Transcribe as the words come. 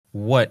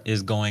What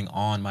is going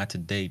on, my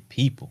today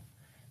people?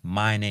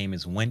 My name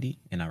is Wendy,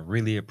 and I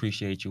really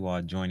appreciate you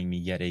all joining me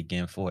yet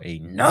again for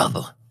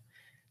another.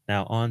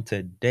 Now, on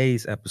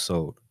today's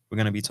episode, we're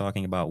going to be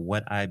talking about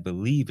what I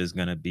believe is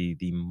going to be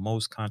the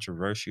most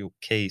controversial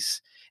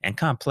case and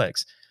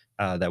complex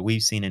that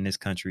we've seen in this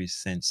country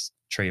since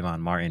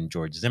Trayvon Martin,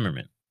 George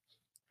Zimmerman,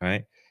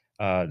 right?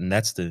 And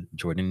that's the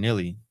Jordan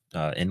Neely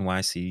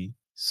NYC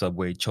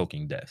subway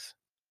choking death.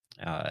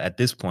 At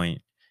this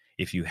point,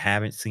 if you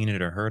haven't seen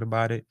it or heard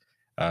about it,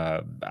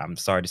 I'm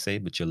sorry to say,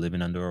 but you're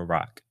living under a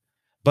rock.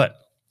 But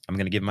I'm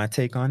going to give my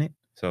take on it.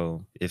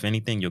 So, if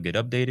anything, you'll get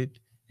updated.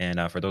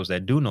 And for those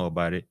that do know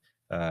about it,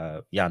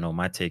 y'all know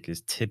my take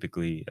is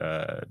typically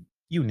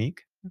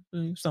unique.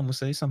 Some will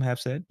say, some have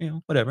said,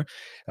 whatever.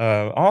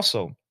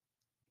 Also,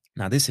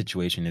 now this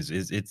situation is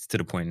it's to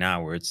the point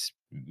now where it's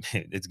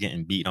it's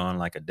getting beat on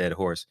like a dead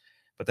horse.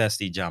 But that's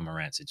the John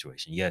Morant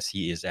situation. Yes,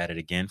 he is at it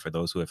again. For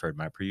those who have heard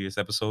my previous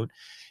episode,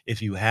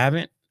 if you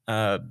haven't,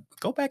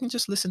 go back and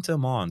just listen to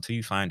them all until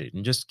you find it,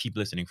 and just keep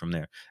listening from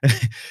there. You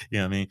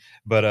know what I mean?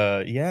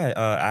 But yeah,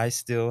 I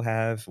still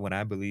have what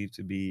I believe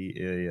to be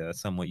a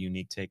somewhat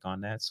unique take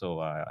on that. So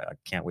I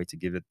can't wait to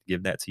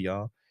give that to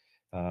y'all.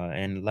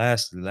 And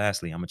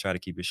lastly, I'm gonna try to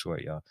keep it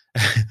short, y'all.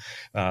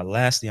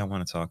 Lastly, I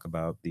want to talk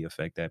about the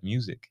effect that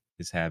music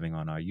is having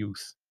on our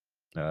youth.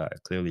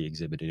 Clearly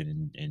exhibited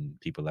in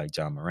people like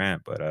John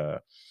Morant,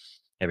 but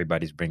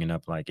everybody's bringing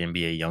up like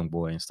NBA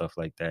YoungBoy and stuff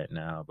like that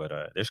now.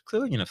 But there's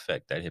clearly an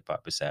effect that hip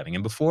hop is having.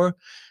 And before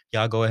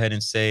y'all go ahead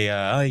and say,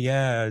 "Oh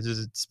yeah,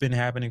 it's been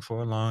happening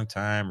for a long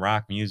time,"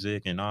 rock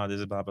music and all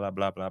this, blah blah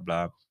blah blah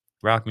blah.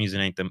 Rock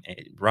music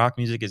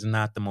is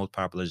not the most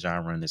popular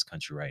genre in this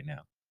country right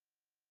now.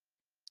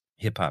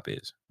 Hip hop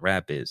is,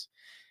 rap is,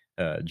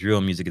 drill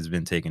music has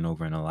been taken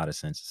over in a lot of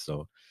senses.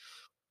 So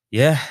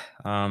yeah,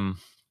 um,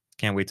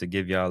 can't wait to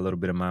give y'all a little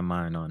bit of my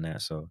mind on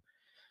that. So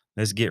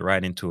let's get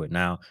right into it.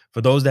 Now,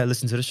 for those that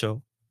listen to the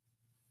show,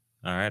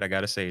 all right, I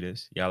gotta say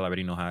this. Y'all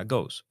already know how it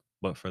goes.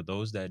 But for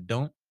those that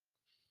don't,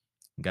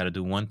 gotta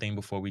do one thing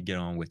before we get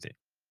on with it.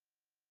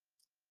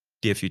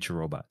 Dear future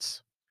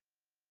robots.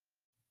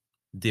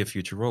 Dear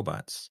future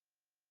robots.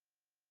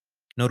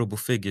 Notable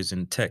figures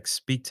in tech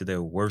speak to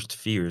their worst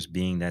fears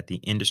being that the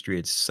industry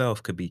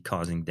itself could be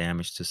causing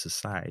damage to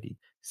society.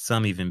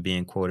 Some even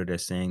being quoted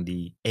as saying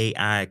the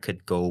AI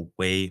could go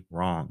way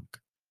wrong.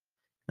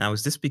 Now,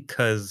 is this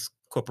because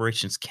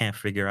corporations can't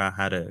figure out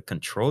how to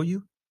control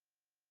you?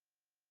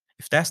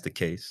 If that's the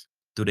case,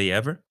 do they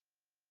ever?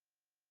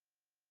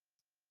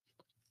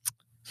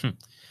 Hmm,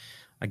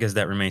 I guess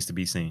that remains to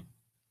be seen.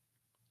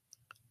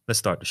 Let's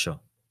start the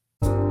show.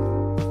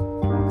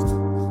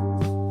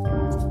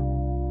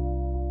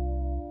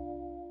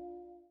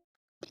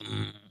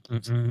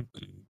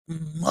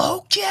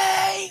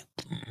 Okay.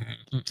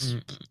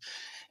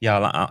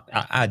 Y'all,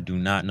 I do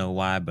not know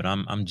why, but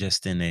I'm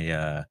just in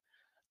a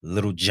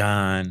Little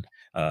John,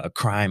 a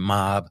crime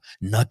mob,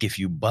 Nuck if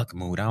you buck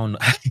mood. I don't know.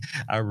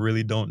 I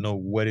really don't know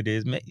what it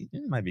is.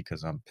 It might be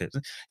because I'm pissed.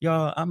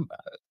 Y'all, I'm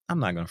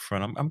not gonna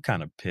front. I'm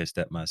kind of pissed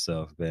at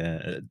myself,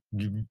 man.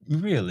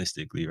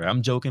 Realistically, right?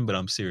 I'm joking, but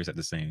I'm serious at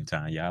the same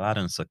time. Y'all, I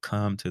done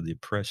succumb to the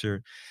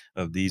pressure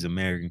of these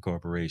American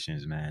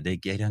corporations, man. They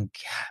done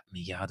got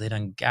me, y'all. They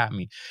done got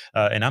me.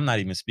 And I'm not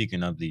even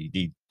speaking of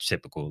the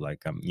typical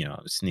like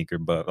sneaker,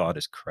 but all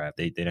this crap.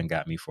 They done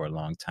got me for a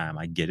long time.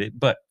 I get it,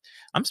 but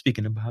I'm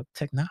speaking about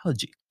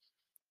technology.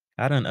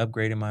 I done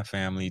upgraded my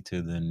family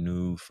to the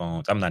new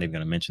phones. I'm not even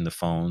gonna mention the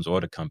phones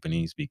or the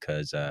companies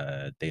because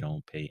they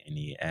don't pay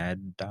any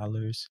ad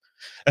dollars.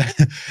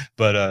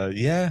 But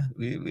yeah,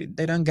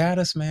 they done got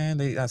us,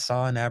 man. I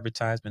saw an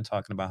advertisement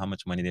talking about how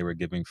much money they were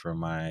giving for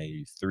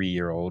my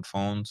 3-year-old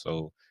phone.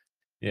 So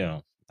you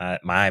know,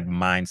 my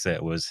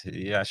mindset was,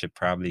 yeah, I should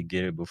probably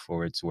get it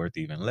before it's worth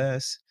even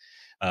less.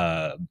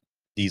 Uh,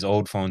 these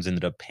old phones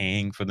ended up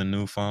paying for the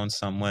new phone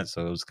somewhat,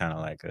 so it was kind of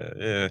like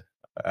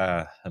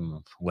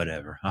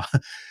whatever.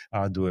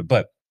 I'll do it,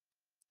 but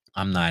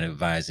I'm not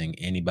advising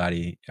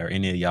anybody or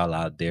any of y'all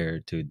out there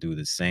to do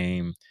the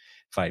same.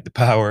 Fight the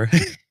power.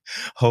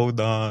 Hold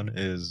on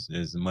as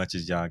much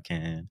as y'all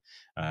can.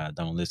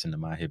 Don't listen to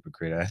my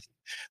hypocrite.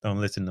 Don't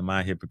listen to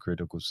my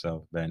hypocritical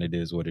self, man. It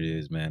is what it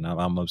is, man.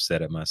 I'm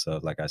upset at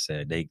myself. Like I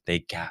said, they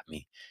got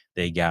me.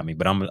 They got me.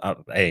 But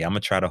hey, I'm gonna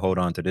try to hold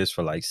on to this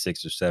for like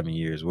 6 or 7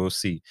 years. We'll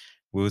see.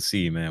 We'll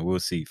see, man. We'll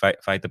see.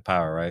 Fight the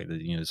power, right?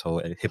 This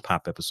whole hip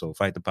hop episode.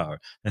 Fight the power.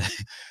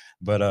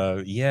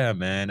 But yeah,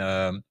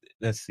 man.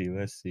 Let's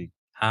see.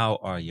 How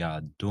are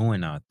y'all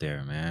doing out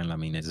there, man? I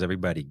mean, is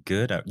everybody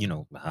good? You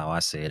know how I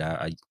say it.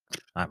 I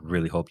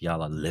really hope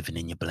y'all are living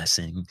in your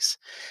blessings.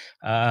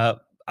 Uh,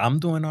 I'm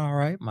doing all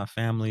right. My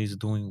family's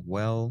doing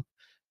well.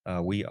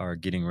 We are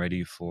getting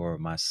ready for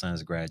my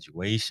son's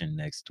graduation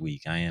next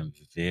week. I am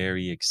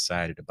very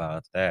excited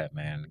about that,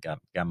 man. Got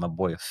my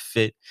boy a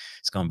fit.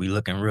 It's gonna be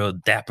looking real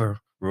dapper,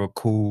 real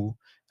cool.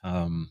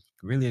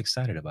 Really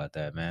excited about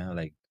that, man.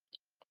 Like,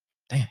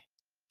 damn,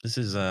 this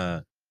is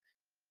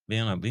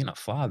being a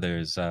father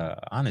is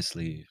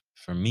honestly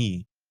for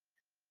me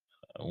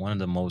one of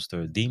the most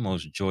or the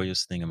most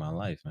joyous thing in my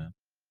life, man.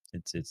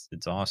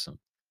 It's awesome.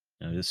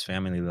 This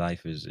family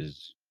life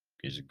is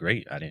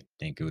great. I didn't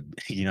think it would.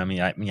 You know,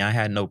 what I mean, I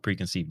had no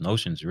preconceived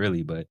notions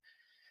really, but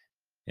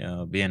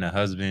being a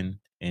husband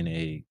in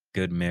a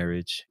good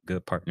marriage,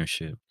 good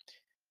partnership,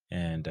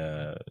 and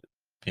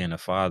being a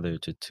father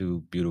to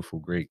two beautiful,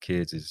 great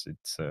kids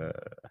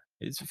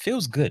it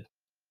feels good.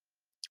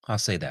 I'll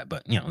say that,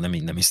 but let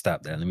me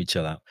stop that. Let me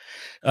chill out.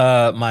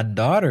 My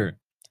daughter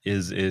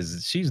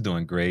is she's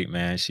doing great,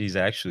 man. She's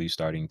actually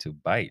starting to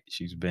bite.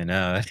 She's been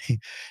if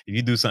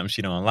you do something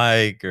she don't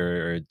like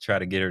or try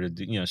to get her to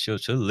do, she'll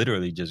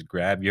literally just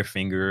grab your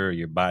finger or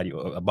your body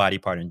or a body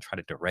part and try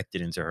to direct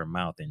it into her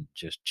mouth and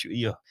just chew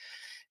you.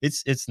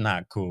 It's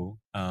not cool.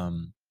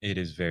 It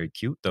is very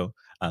cute though.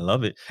 I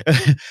love it.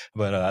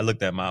 But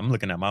I'm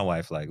looking at my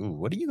wife like, "Ooh,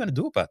 what are you gonna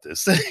do about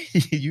this?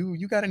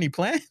 You got any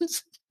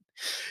plans?"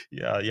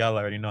 Yeah, y'all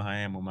already know how I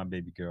am with my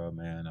baby girl,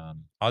 man.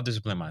 I'll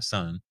discipline my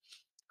son,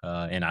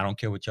 and I don't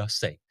care what y'all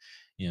say.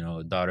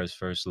 A daughter's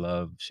first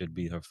love should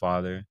be her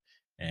father,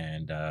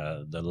 and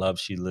the love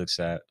she looks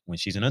at when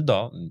she's an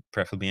adult, and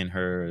preferably in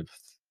her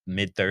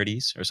mid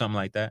 30s or something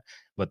like that.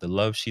 But the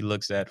love she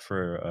looks at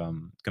for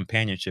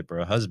companionship or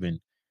a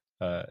husband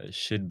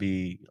should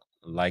be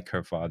like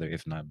her father,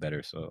 if not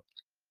better. So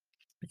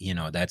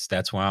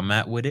that's where I'm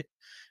at with it.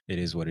 It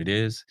is what it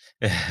is.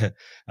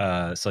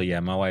 So yeah,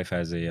 my wife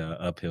has a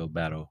uphill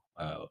battle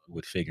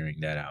with figuring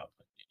that out.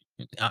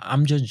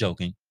 I'm just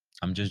joking.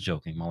 I'm just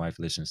joking. My wife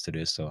listens to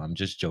this, so I'm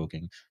just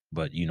joking.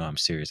 But I'm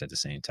serious at the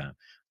same time.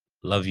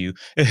 Love you.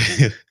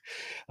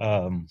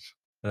 um,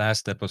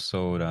 Last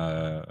episode,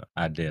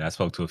 I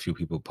spoke to a few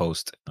people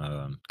post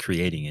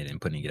creating it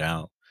and putting it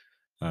out.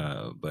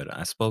 But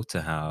I spoke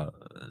to how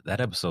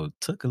that episode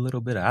took a little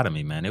bit out of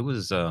me, man. It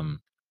was, man,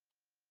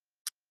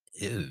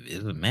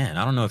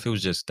 I don't know if it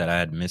was just that I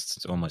had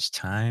missed so much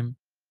time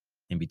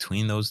in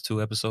between those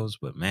 2 episodes,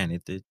 but man,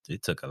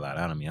 it took a lot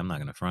out of me, I'm not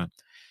gonna front.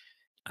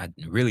 I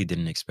really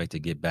didn't expect to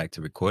get back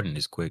to recording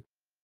this quick.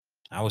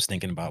 I was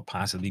thinking about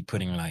possibly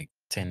putting, like,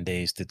 10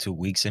 days to 2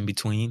 weeks in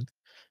between,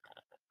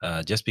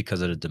 just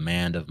because of the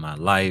demand of my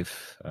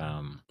life,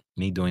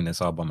 me doing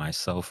this all by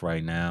myself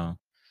right now,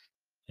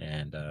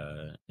 and,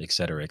 et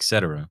cetera, et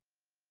cetera.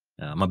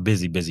 I'm a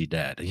busy, busy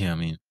dad, you know what I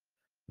mean?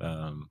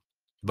 Um,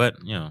 but,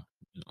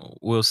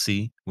 we'll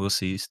see.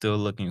 Still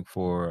looking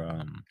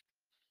for,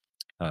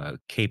 a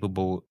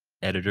capable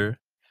editor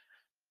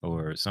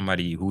or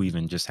somebody who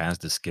even just has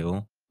the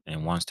skill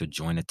and wants to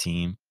join a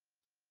team.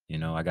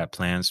 I got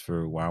plans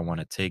for where I want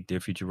to take Dear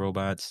Future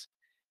Robots,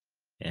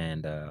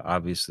 and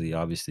obviously,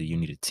 you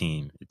need a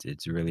team.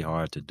 It's really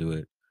hard to do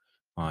it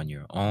on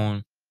your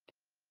own,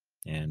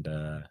 and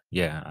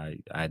yeah,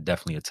 I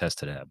definitely attest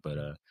to that.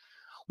 But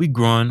we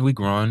growing,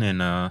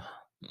 and I'm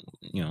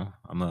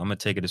gonna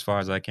take it as far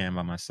as I can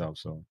by myself.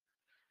 So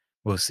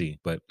we'll see.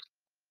 But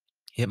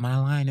hit my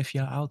line if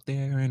you're out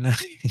there, and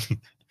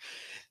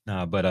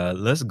nah, but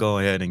let's go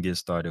ahead and get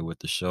started with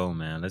the show,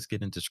 man. Let's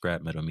get into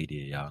scrap metal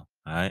media, y'all.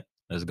 All right,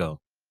 let's go.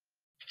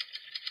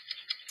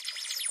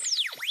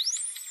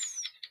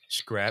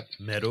 Scrap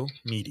metal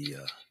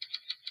media.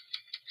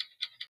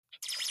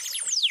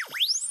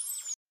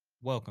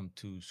 Welcome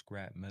to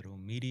Scrap Metal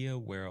Media,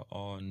 where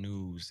all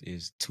news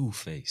is two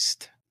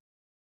faced.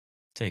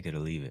 Take it or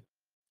leave it.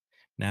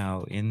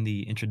 Now, in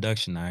the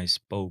introduction, I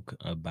spoke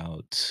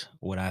about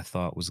what I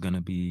thought was going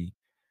to be,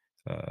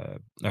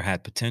 or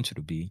had potential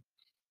to be,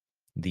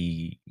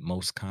 the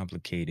most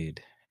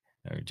complicated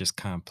or just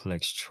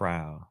complex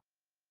trial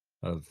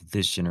of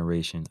this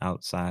generation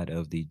outside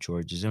of the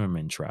George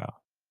Zimmerman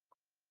trial.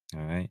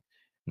 All right.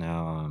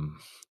 Now,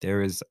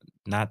 there is,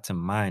 not to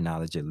my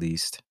knowledge at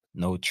least,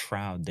 no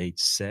trial date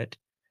set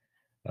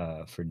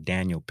for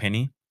Daniel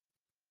Penny,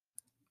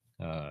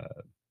 uh,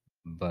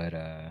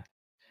 but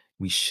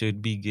we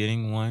should be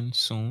getting one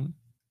soon.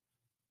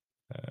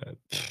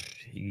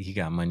 He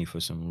got money for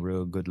some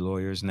real good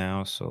lawyers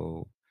now,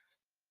 so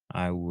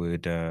I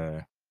would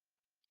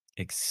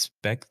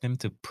expect them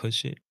to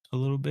push it a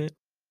little bit.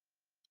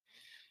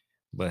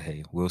 But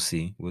hey, we'll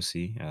see. We'll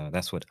see.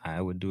 That's what I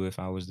would do if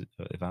I was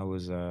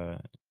the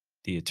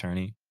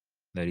attorney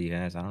that he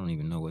has. I don't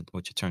even know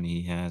which attorney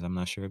he has. I'm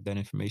not sure if that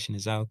information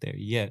is out there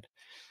yet.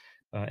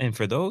 And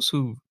for those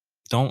who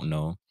don't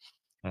know,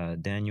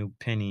 Daniel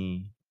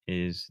Penny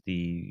is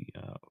the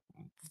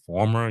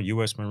former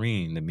U.S.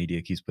 Marine. The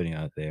media keeps putting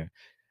out there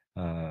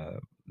uh,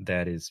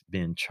 that is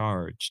being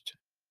charged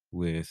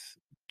with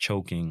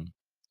choking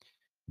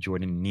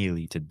Jordan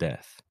Neely to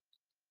death.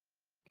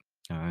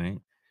 All right.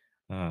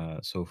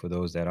 So for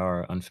those that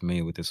are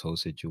unfamiliar with this whole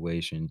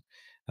situation,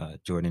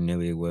 Jordan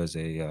Neely was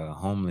a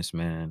homeless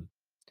man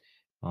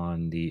a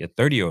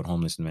 30-year-old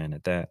homeless man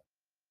at that,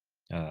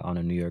 on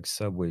a New York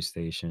subway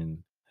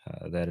station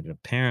that had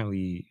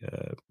apparently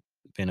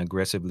been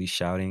aggressively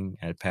shouting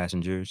at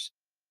passengers.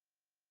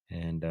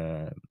 And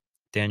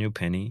Daniel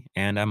Penny,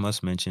 and I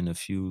must mention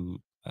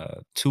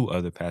two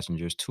other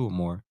passengers, two or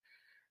more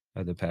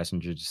other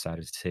passengers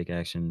decided to take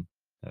action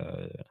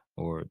uh,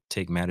 or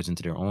take matters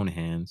into their own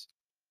hands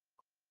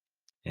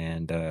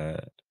and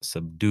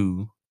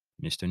subdue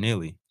Mr.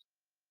 Neely.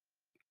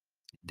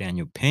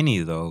 Daniel Penny,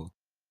 though,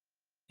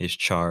 is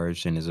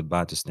charged and is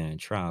about to stand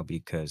trial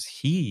because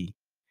he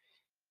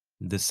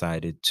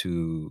decided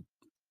to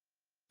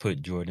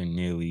put Jordan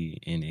Neely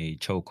in a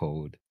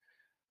chokehold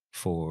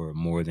for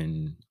more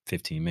than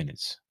 15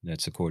 minutes.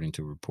 That's according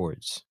to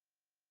reports,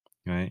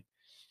 right?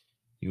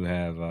 You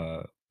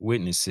have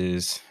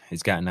witnesses.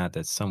 It's gotten out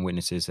that some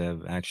witnesses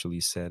have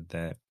actually said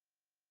that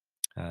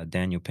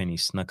Daniel Penny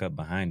snuck up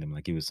behind him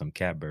like he was some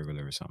cat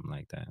burglar or something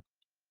like that.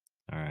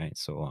 All right.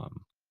 So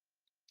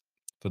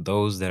for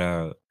those that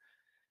are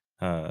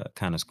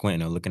kind of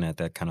squinting or looking at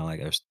that kind of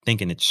like or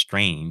thinking it's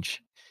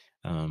strange,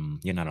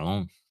 you're not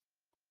alone.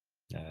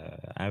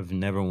 I've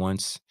never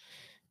once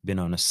been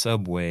on a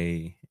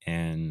subway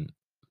and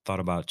thought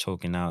about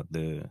choking out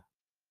the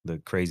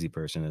crazy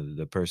person, or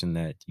the person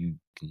that you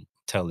can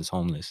tell is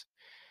homeless.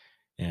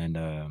 And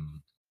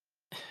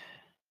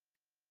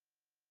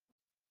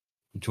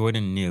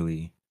Jordan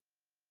Neely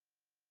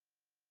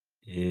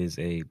is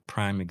a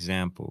prime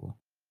example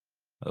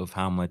of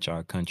how much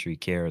our country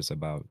cares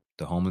about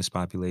the homeless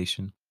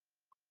population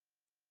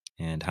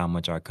and how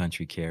much our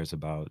country cares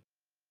about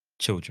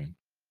children,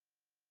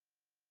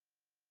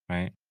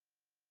 right?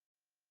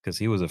 Because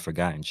he was a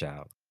forgotten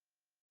child.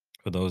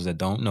 For those that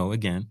don't know,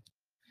 again,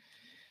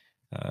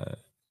 uh,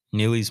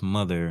 Neely's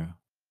mother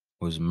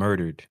was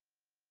murdered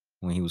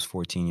when he was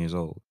 14 years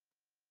old.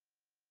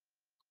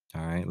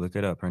 All right, look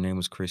it up. Her name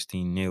was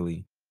Christine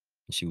Neely.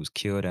 She was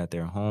killed at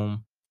their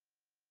home,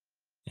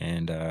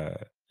 and uh,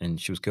 and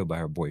she was killed by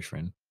her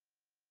boyfriend.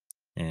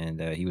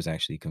 And he was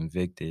actually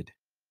convicted,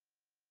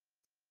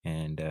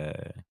 and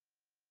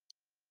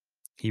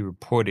he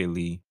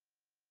reportedly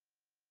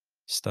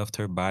stuffed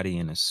her body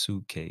in a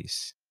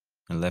suitcase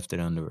and left it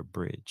under a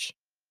bridge.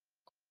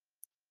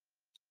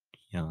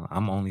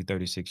 I'm only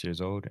 36 years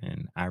old,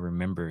 and I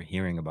remember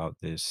hearing about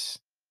this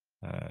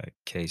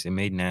case. It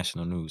made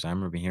national news. I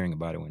remember hearing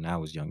about it when I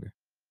was younger,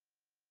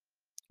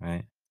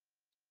 right?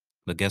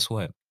 But guess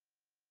what?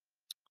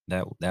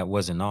 That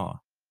wasn't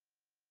all.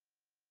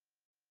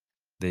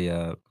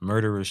 The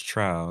murderer's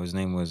trial. His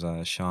name was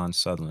Sean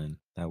Sutherland.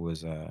 That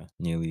was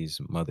Neely's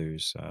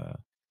mother's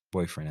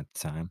boyfriend at the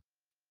time.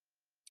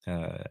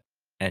 Uh,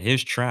 at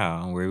his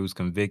trial, where he was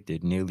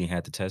convicted, Neely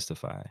had to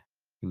testify.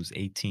 He was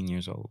 18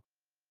 years old.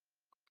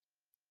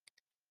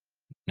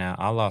 Now,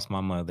 I lost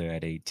my mother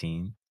at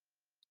 18.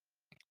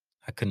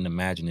 I couldn't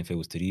imagine if it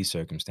was to these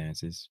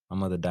circumstances. My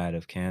mother died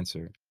of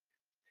cancer,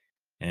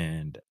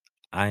 and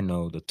I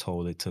know the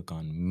toll it took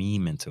on me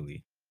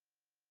mentally.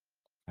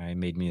 Right? It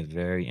made me a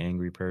very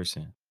angry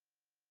person.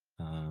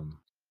 Um,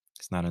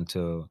 it's not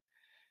until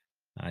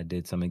I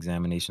did some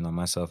examination on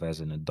myself as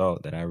an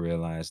adult that I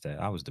realized that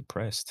I was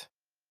depressed.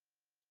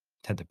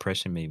 That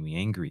depression made me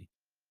angry,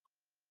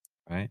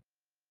 right?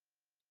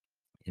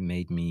 It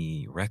made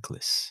me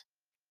reckless.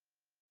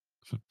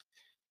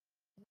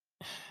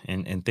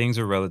 And things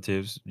are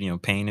relatives,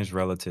 pain is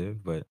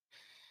relative, but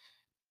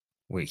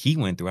what he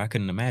went through, I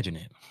couldn't imagine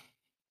it.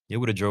 It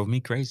would have drove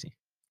me crazy.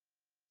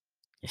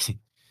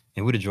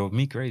 It would have drove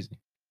me crazy.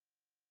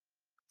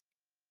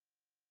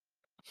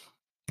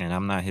 And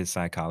I'm not his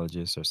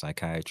psychologist or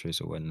psychiatrist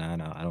or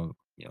whatnot. I don't,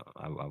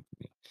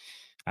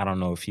 I don't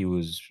know if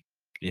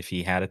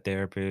he had a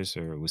therapist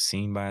or was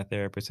seen by a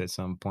therapist at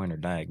some point or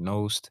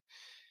diagnosed.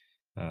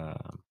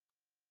 Um,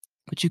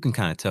 but you can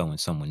kind of tell when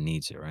someone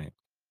needs it, right?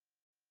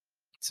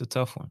 It's a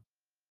tough one.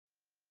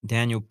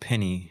 Daniel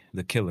Penny,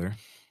 the killer,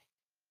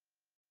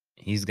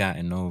 he's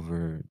gotten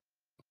over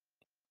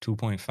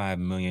 $2.5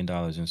 million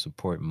in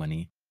support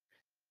money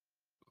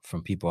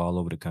from people all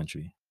over the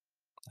country.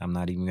 I'm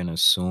not even gonna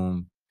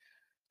assume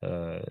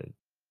uh,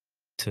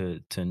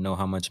 to know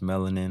how much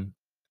melanin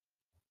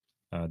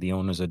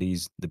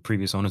the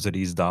previous owners of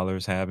these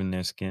dollars have in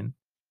their skin.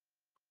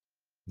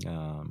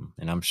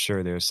 And I'm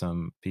sure there's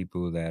some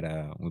people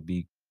that would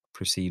be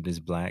perceived as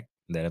black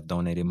that have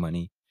donated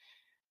money,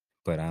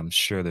 but I'm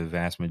sure the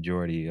vast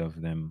majority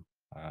of them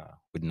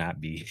would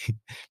not be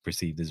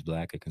perceived as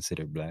black or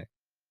considered black.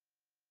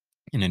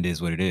 And it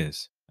is what it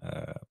is.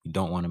 We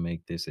don't want to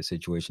make this a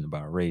situation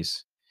about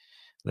race.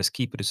 Let's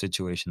keep it a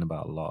situation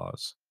about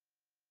laws.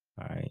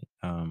 All right.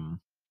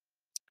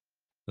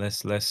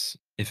 Let's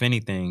if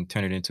anything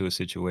turn it into a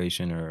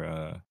situation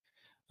or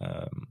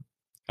um,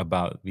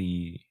 about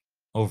the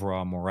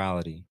overall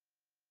morality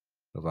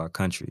of our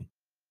country.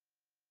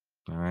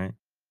 All right.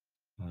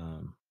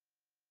 Um,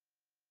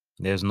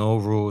 there's no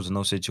rules,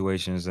 no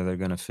situations that are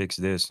gonna fix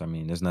this. I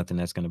mean, there's nothing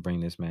that's gonna bring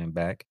this man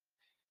back,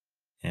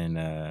 and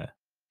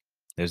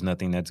there's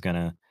nothing that's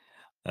gonna.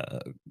 Uh,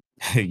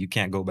 you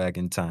can't go back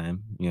in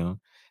time.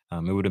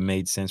 It would have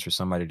made sense for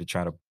somebody to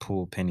try to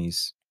pull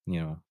Penny's,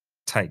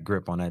 tight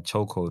grip on that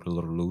chokehold a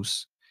little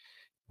loose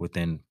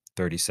within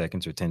 30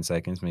 seconds or 10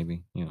 seconds,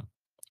 maybe.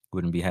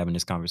 Wouldn't be having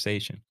this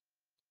conversation.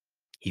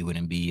 He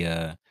wouldn't be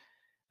uh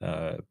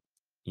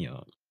you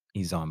know,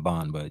 he's on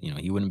bond, but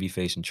he wouldn't be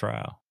facing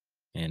trial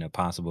and a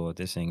possible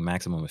this thing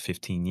maximum of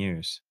 15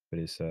 years for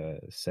this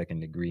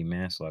second degree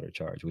manslaughter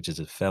charge, which is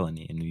a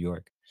felony in New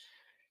York.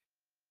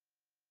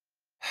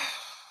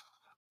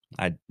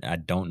 I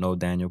don't know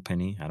Daniel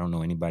Penny. I don't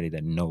know anybody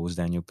that knows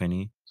Daniel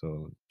Penny,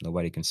 so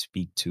nobody can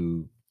speak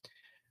to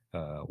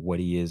what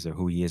he is or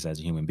who he is as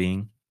a human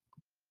being.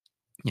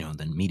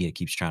 The media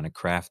keeps trying to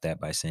craft that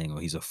by saying, "Oh,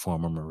 he's a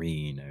former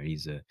Marine or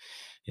he's a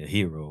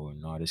hero,"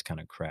 and all this kind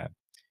of crap.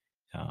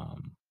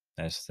 Um,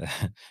 that's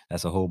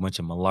that's a whole bunch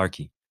of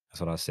malarkey. That's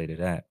what I'll say to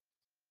that.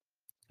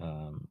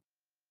 Um,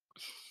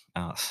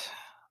 uh,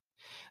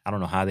 I don't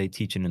know how they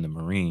teach it in the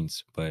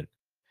Marines, but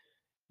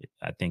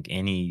I think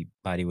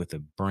anybody with a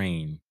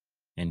brain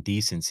and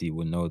decency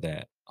would know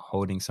that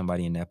holding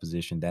somebody in that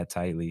position that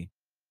tightly.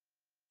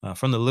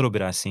 From the little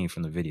bit I seen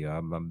from the video,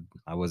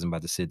 I wasn't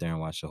about to sit there and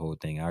watch the whole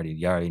thing.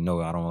 You already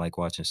know I don't like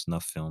watching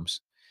snuff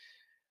films.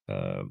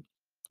 Uh,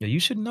 yeah, you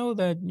should know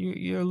that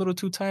you're a little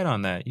too tight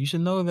on that. You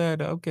should know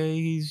that.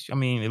 Okay, I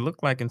mean, it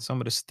looked like in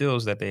some of the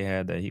stills that they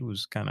had that he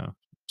was kind of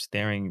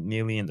staring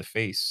Neely in the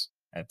face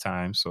at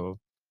times. So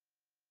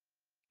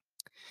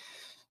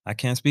I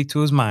can't speak to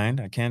his mind.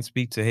 I can't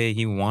speak to hey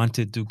he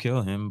wanted to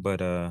kill him, but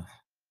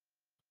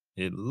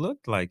it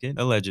looked like it.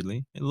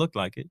 Allegedly, it looked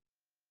like it.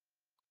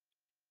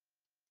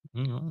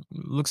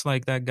 Looks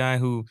like that guy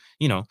who,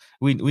 we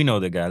know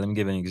the guy. Let me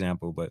give an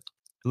example, but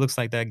it looks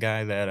like that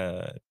guy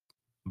that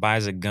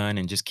buys a gun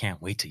and just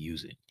can't wait to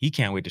use it. He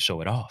can't wait to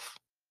show it off.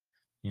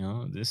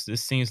 This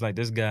seems like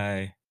this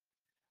guy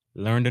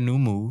learned a new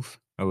move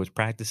or was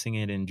practicing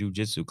it in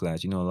jujitsu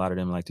class. A lot of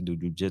them like to do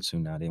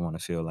jujitsu now. They want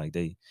to feel like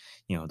they,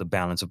 the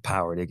balance of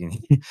power they can.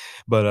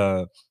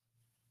 But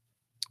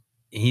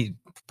he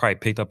probably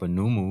picked up a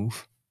new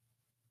move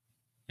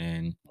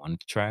and wanted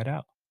to try it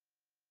out.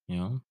 You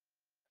know,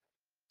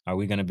 are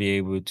we going to be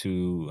able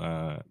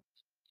to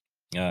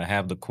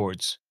have the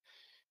courts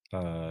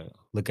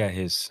look at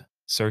his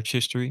search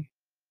history?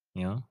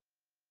 You know,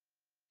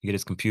 get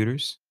his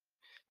computers.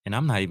 And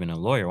I'm not even a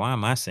lawyer. Why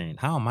am I saying?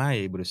 How am I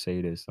able to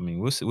say this? I mean,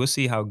 we'll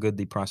see how good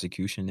the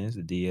prosecution is,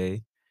 the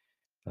DA,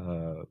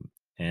 uh,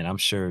 and I'm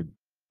sure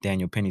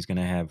Daniel Penny's going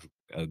to have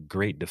a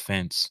great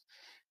defense.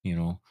 You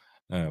know,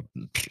 uh,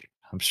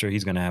 I'm sure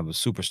he's going to have a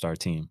superstar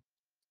team.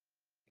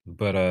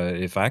 But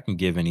if I can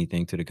give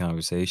anything to the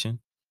conversation,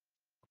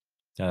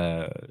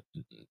 uh,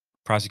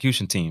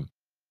 prosecution team,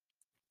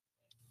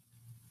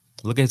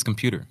 look at his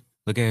computer,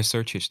 look at his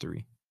search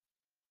history.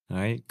 All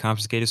right,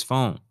 confiscate his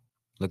phone,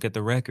 look at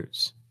the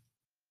records.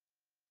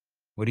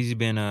 What has he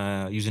been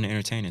using to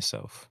entertain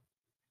himself?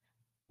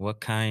 What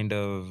kind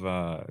of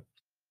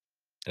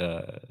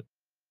uh,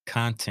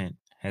 content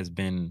has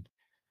been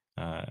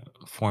uh,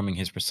 forming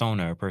his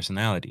persona or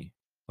personality?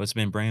 What's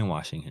been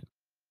brainwashing him?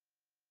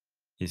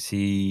 Is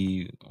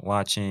he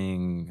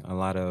watching a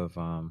lot of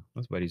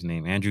what's buddy's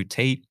name? Andrew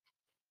Tate?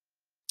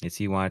 Is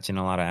he watching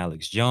a lot of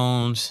Alex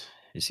Jones?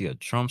 Is he a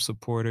Trump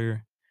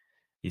supporter?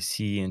 Is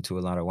he into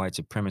a lot of white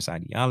supremacist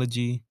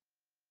ideology?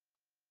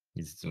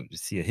 Is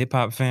he a hip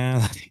hop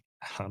fan? Like,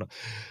 I don't know.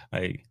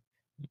 Like,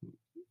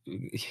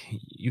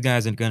 you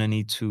guys are gonna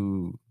need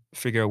to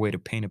figure out a way to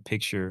paint a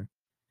picture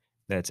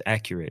that's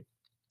accurate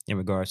in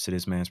regards to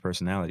this man's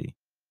personality,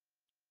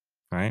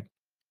 right?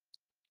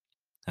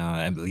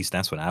 At least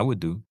that's what I would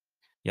do.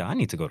 Yeah, I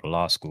need to go to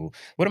law school.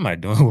 What am I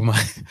doing with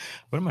my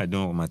what am I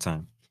doing with my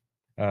time?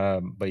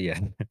 But yeah,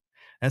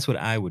 that's what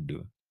I would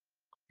do.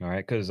 All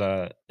right, because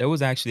there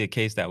was actually a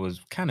case that was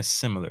kind of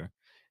similar.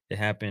 It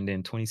happened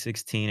in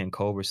 2016 in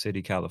Culver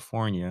City,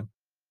 California,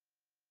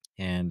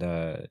 and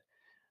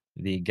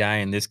the guy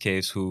in this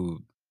case,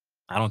 who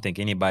I don't think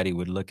anybody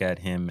would look at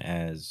him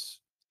as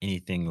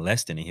anything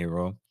less than a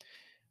hero,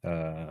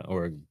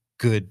 or a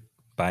good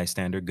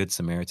bystander, good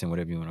Samaritan,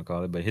 whatever you want to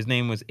call it. But his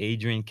name was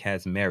Adrian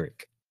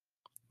Kazmarek.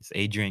 It's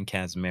Adrian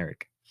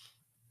Kazmarek.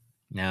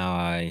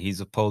 Now, he's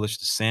of Polish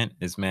descent.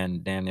 This man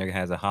damn near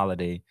has a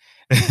holiday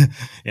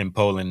in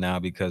Poland now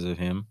because of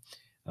him.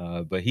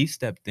 But he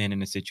stepped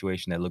in a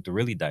situation that looked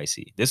really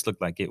dicey. This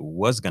looked like it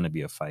was going to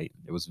be a fight.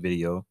 There was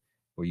video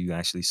where you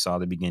actually saw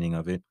the beginning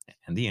of it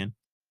and the end.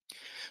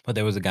 But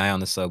there was a guy on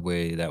the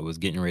subway that was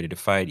getting ready to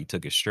fight. He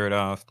took his shirt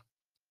off.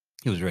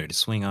 He was ready to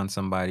swing on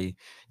somebody.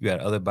 You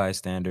had other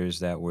bystanders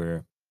that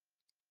were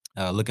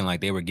looking like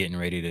they were getting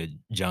ready to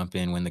jump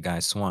in when the guy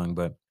swung.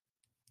 But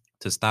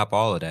to stop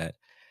all of that,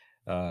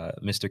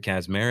 Mr.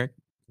 Kazmarek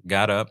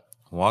got up,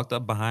 walked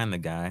up behind the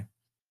guy,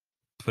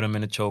 put him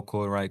in a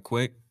chokehold right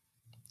quick.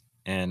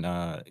 And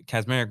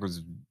Kazmarek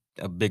was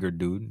a bigger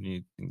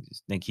dude. I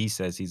think he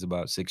says he's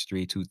about 6'3",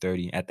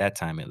 230 at that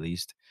time, at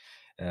least.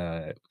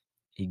 Uh,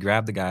 he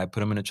grabbed the guy,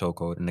 put him in a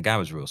chokehold, and the guy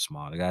was real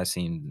small. The guy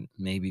seemed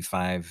maybe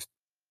 5'9",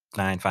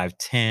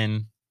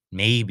 5'10",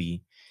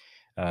 maybe.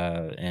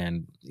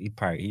 And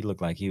he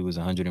looked like he was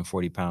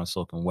 140 pounds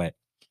soaking wet.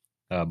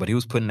 But he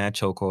was put in that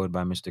chokehold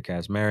by Mr.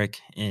 Kazmarek,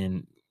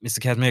 and Mr.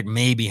 Kazmarek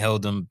maybe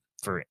held him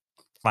for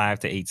 5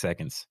 to 8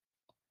 seconds,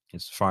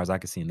 as far as I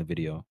could see in the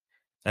video.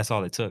 That's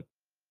all it took.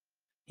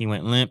 He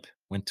went limp,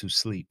 went to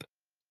sleep.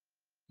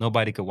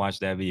 Nobody could watch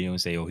that video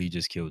and say, "Oh, he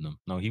just killed him."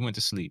 No, he went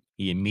to sleep.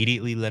 He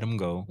immediately let him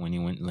go when he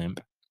went limp.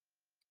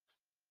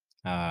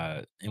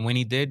 And when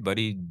he did,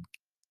 Buddy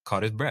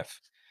caught his breath.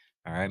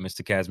 All right,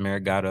 Mr.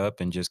 Kazmarek got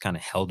up and just kind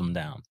of held him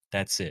down.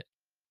 That's it.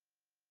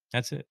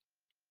 That's it.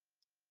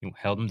 He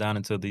held him down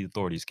until the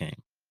authorities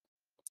came.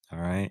 All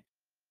right.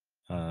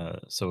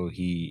 So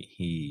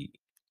he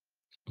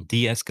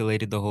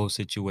de-escalated the whole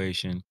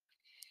situation.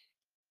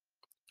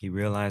 He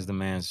realized the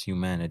man's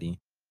humanity.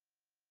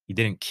 He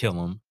didn't kill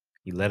him.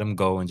 He let him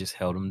go and just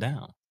held him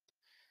down.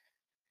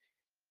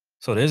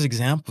 So there's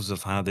examples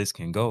of how this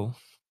can go.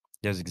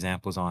 There's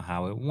examples on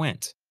how it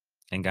went.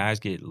 And guys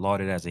get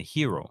lauded as a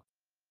hero.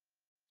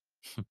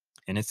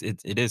 And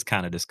it is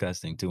kind of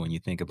disgusting too when you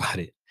think about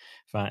it.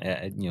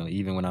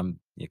 Even when I'm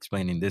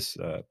explaining this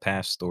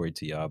past story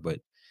to y'all, but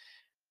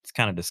it's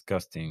kind of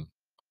disgusting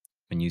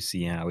when you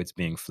see how it's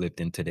being flipped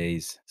in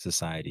today's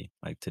society,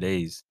 like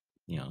today's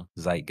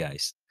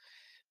zeitgeist.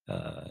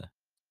 Uh,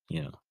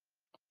 you know,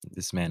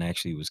 this man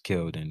actually was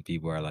killed, and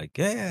people are like,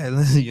 yeah,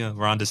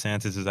 Ron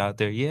DeSantis is out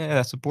there. Yeah,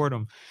 I support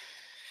him.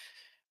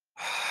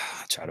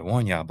 I try to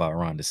warn y'all about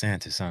Ron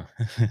DeSantis, huh?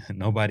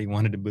 Nobody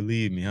wanted to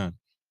believe me, huh?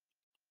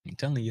 I'm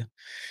telling you.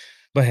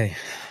 But hey,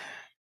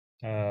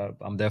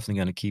 I'm definitely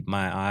gonna keep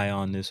my eye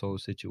on this whole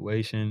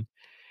situation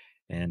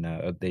and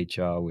update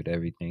y'all with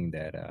everything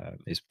that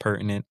is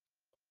pertinent.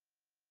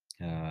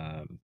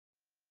 Um,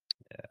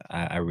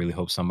 I really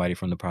hope somebody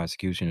from the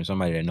prosecution or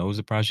somebody that knows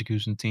the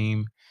prosecution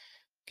team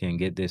can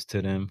get this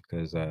to them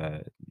because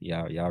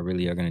y'all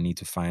really are gonna need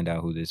to find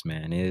out who this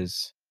man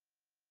is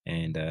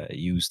and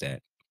use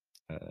that.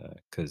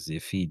 Because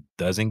if he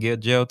doesn't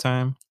get jail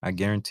time, I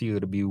guarantee you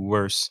it'll be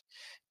worse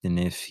than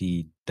if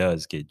he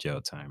does get jail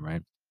time,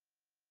 right?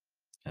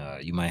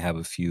 You might have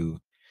a few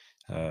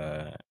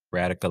uh,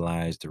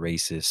 radicalized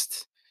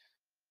racist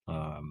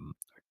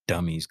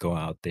dummies go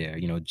out there,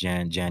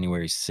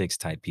 January 6th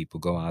type people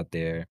go out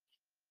there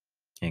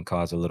and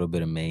cause a little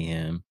bit of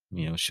mayhem,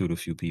 shoot a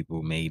few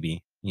people,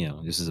 maybe.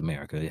 This is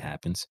America, it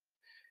happens.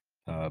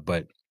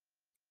 But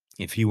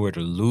if he were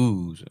to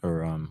lose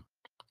or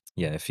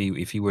yeah, if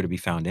he were to be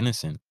found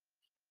innocent,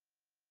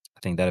 I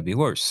think that'd be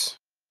worse.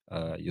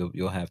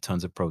 You'll have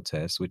tons of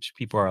protests, which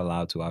people are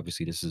allowed to.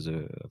 Obviously, this is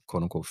a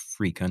quote unquote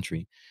free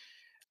country.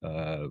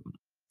 Uh,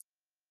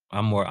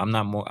 I'm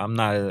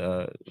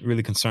not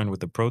really concerned with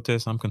the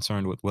protests. I'm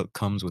concerned with what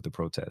comes with the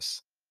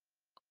protests.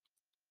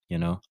 You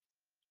know,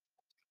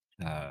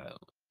 uh,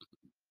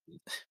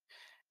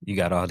 you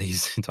got all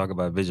these talk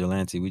about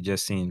vigilante. We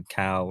just seen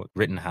Kyle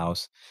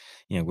Rittenhouse.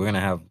 We're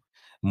gonna have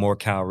more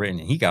Kyle Ritten.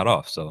 He got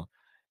off. So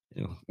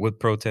with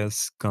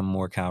protests come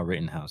more Kyle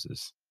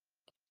Rittenhouses.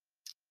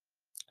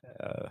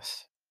 Uh,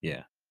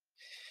 yeah.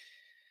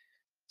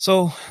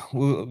 So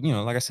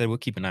like I said, we'll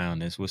keep an eye on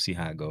this. We'll see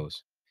how it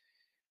goes.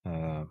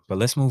 But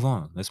let's move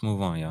on. Let's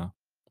move on, y'all.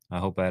 I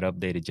hope I'd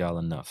updated y'all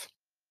enough.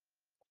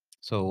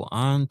 So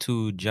on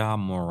to Ja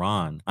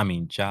Morant.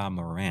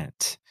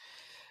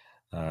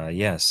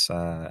 Yes.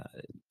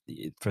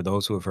 For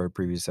those who have heard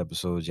previous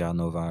episodes, y'all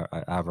know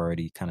I've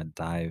already kind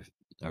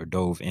of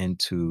dove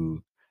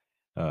into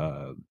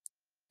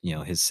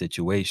his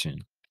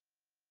situation.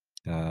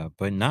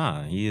 But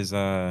nah, he is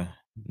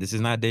this is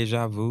not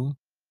deja vu.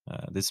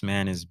 This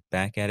man is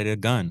back at it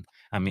again.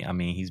 I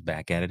mean he's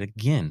back at it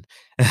again.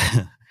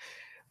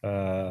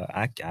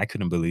 I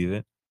couldn't believe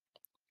it.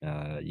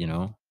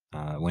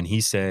 When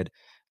he said,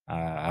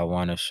 "I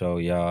want to show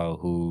y'all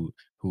who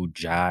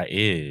Ja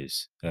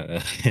is."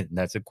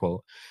 That's a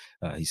quote.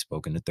 He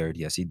spoke in the third.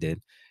 Yes, he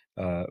did.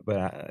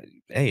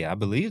 Hey, I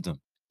believed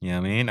him. You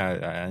know what I mean?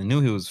 I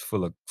knew he was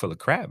full of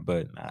crap,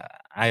 but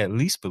I at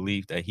least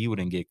believed that he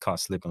wouldn't get caught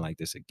slipping like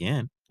this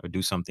again or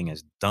do something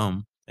as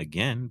dumb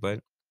again.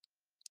 But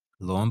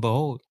lo and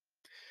behold,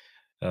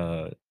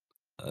 uh,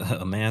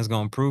 a man's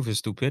gonna prove his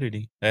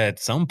stupidity at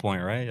some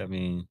point, right? I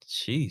mean,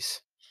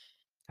 jeez,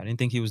 I didn't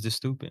think he was this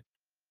stupid.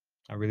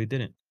 I really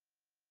didn't.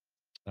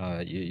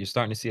 You're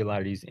starting to see a lot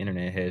of these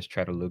internet heads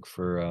try to look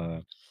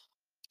for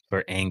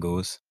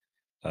angles,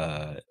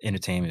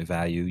 entertainment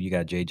value. You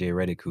got JJ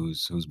Redick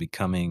who's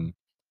becoming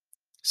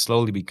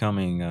slowly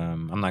becoming.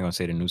 I'm not gonna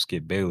say the new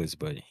Skip Bayless,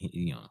 but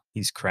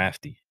he's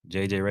crafty.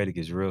 JJ Redick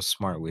is real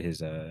smart with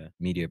his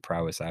media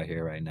prowess out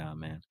here right now,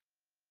 man.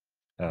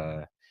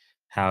 Uh,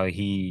 how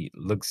he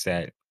looks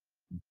at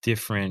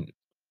different,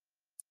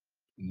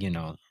 you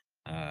know,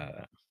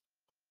 uh,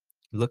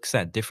 looks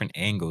at different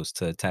angles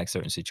to attack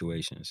certain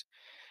situations.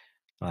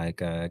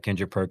 Like,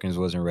 Kendrick Perkins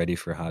wasn't ready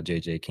for how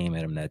JJ came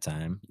at him that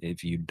time.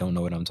 If you don't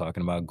know what I'm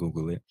talking about,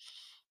 Google it.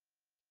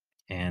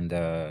 And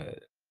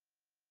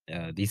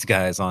these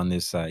guys on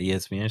this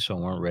ESPN show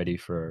weren't ready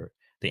for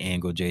the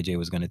angle JJ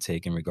was going to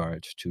take in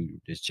regards to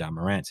this John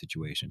Morant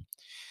situation.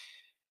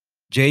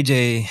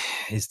 JJ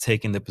is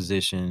taking the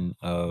position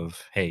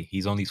of, hey,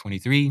 he's only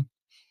 23.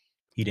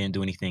 He didn't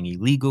do anything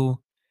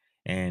illegal.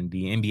 And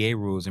the NBA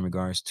rules in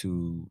regards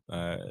to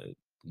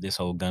this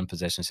whole gun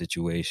possession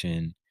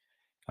situation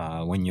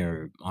when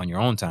you're on your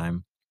own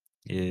time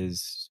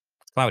is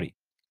cloudy.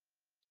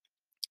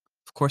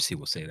 Of course, he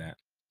will say that.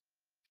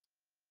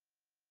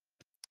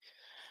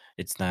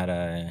 It's not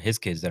his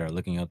kids that are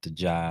looking up to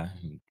Ja,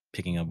 and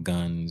picking up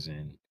guns,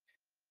 and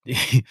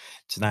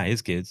it's not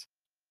his kids.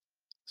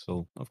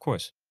 So of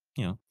course,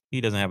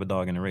 he doesn't have a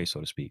dog in the race,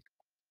 so to speak.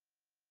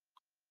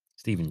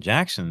 Steven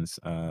Jackson's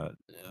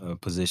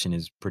position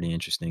is pretty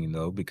interesting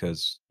though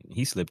because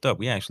he slipped up.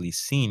 We actually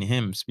seen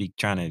him speak,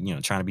 trying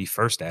to be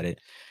first at it.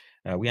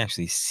 We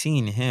actually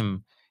seen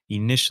him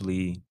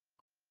initially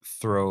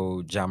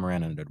throw John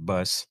Moran under the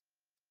bus,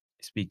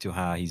 speak to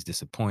how he's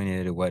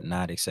disappointed or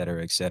whatnot, et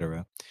cetera, et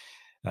cetera.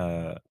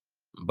 Uh,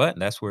 but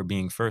that's where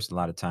being first a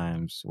lot of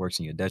times works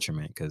in your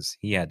detriment because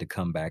he had to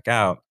come back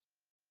out.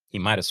 He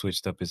might have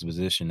switched up his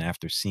position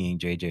after seeing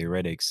JJ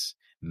Redick's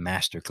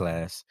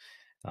masterclass.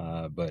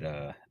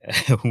 But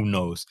who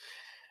knows?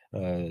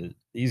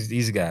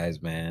 These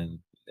guys, man,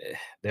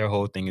 their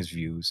whole thing is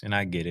views, and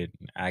I get it.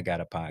 I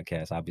got a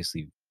podcast.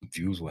 Obviously,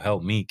 views will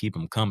help me keep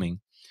them coming.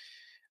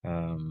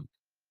 Um,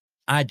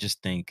 I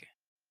just think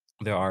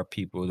there are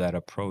people that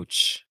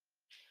approach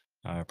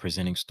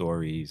presenting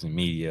stories and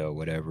media or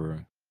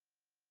whatever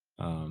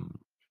um,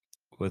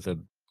 with a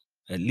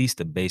at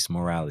least a base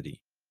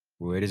morality,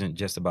 where it isn't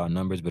just about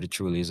numbers, but it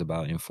truly is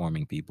about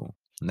informing people,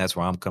 and that's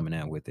where I'm coming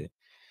at with it.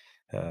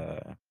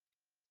 Uh,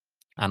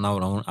 I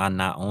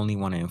not only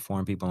want to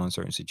inform people on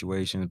certain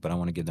situations, but I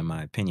want to give them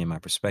my opinion, my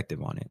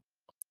perspective on it.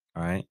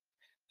 All right,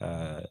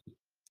 uh,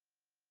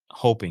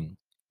 hoping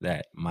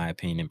that my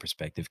opinion and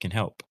perspective can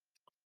help.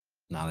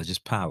 Knowledge is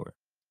power.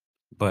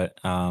 But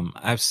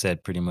I've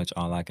said pretty much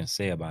all I can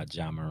say about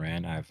John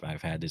Moran.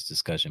 I've had this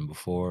discussion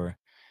before,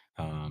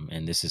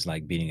 and this is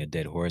like beating a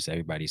dead horse.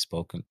 Everybody's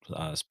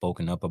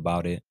spoken up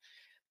about it.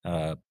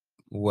 Uh,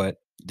 what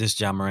this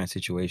John Morant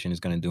situation is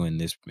going to do in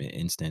this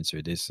instance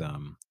or this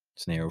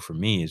scenario for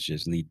me is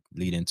just lead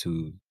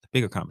into the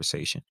bigger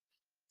conversation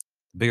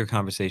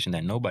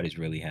that nobody's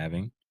really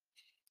having,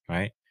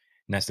 right?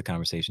 And that's the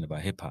conversation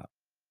about hip hop.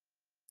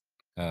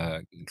 Uh,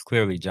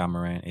 Clearly, John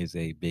Morant is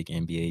a big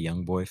NBA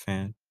YoungBoy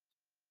fan,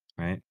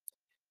 right?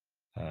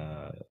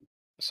 Uh,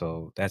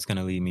 so that's going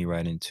to lead me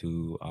right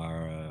into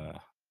our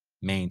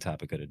main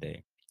topic of the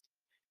day,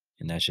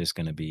 and that's just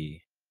going to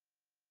be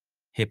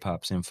hip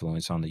hop's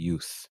influence on the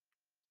youth,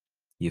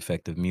 the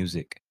effect of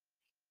music,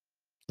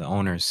 the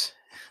owners,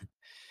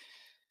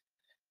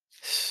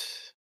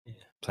 yeah,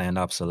 planned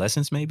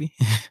obsolescence, maybe.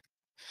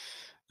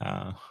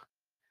 uh,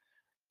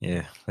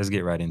 yeah, let's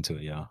get right into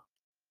it, y'all.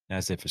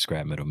 That's it for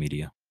Scrap Metal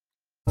Media.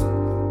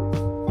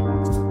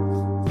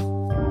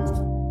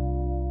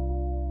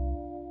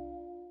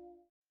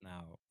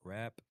 Now,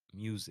 rap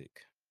music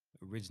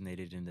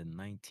originated in the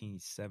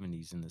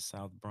 1970s in the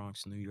South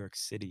Bronx, New York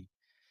City,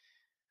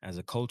 as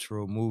a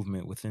cultural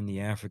movement within the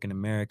African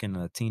American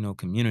and Latino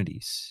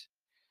communities.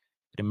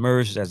 It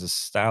emerged as a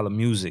style of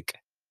music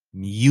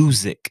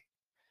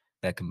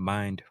that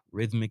combined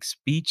rhythmic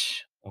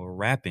speech or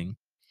rapping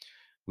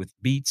with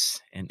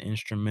beats and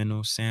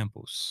instrumental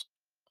samples.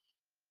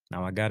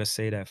 Now, I gotta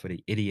say that for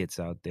the idiots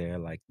out there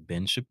like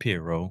Ben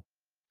Shapiro,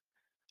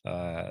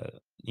 uh,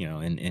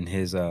 and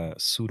his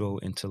pseudo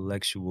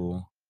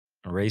intellectual,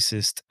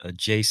 racist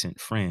adjacent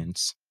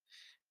friends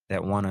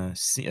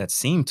that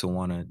seem to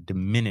wanna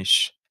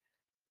diminish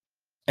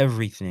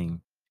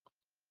everything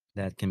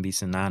that can be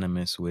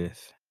synonymous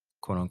with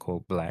quote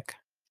unquote black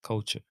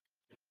culture.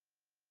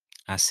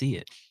 I see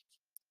it.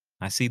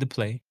 I see the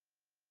play.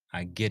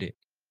 I get it.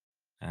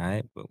 All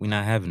right. But we're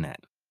not having that.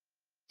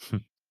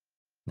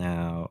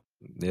 Now,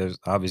 there's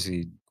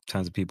obviously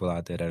tons of people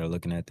out there that are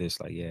looking at this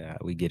like, yeah,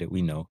 we get it.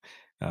 We know.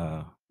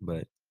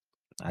 But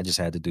I just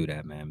had to do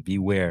that, man.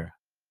 Beware.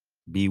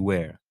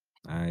 Beware.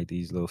 All right.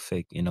 These little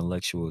fake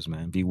intellectuals,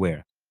 man.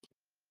 Beware.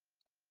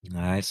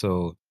 All right.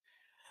 So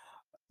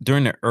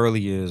during the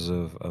early years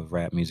of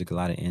rap music, a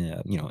lot of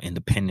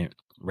independent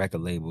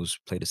record labels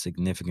played a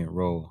significant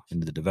role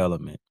in the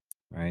development.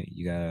 Right,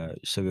 you got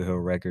Sugar Hill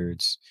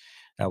Records.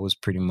 That was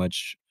pretty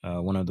much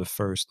one of the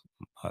first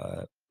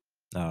uh,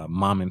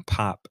 mom and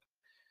pop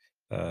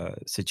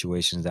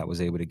situations that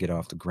was able to get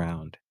off the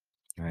ground.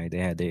 Right, they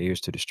had their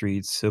ears to the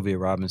streets. Sylvia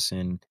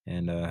Robinson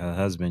and her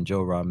husband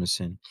Joe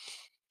Robinson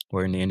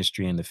were in the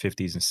industry in the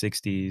 50s and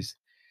 60s.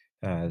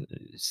 Uh,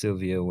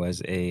 Sylvia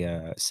was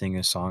a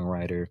singer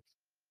songwriter,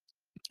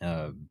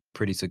 uh,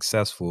 pretty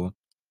successful.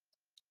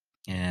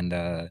 And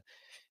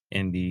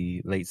in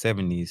the late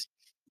 70s,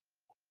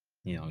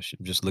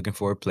 just looking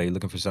for a play,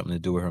 looking for something to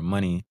do with her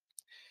money.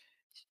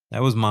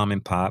 That was mom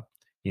and pop.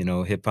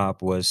 Hip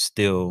hop was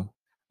still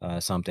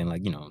something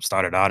like,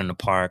 started out in the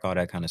park, all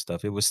that kind of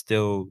stuff. It was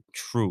still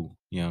true.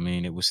 You know what I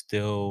mean? It was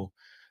still,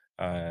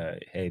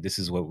 hey, this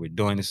is what we're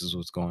doing. This is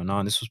what's going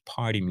on. This was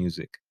party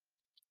music,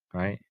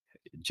 right?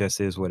 It just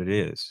is what it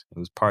is. It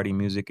was party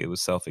music. It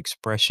was self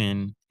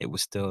expression. It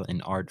was still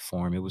an art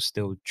form. It was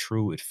still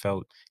true. It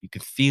felt, you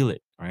could feel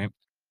it, right?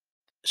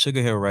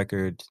 Sugar Hill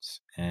Records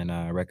and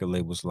record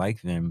labels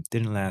like them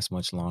didn't last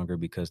much longer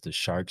because the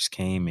sharks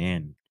came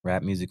in.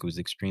 Rap music was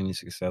extremely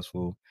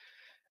successful.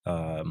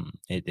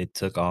 It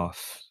took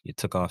off. It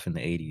took off in the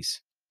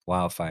 80s.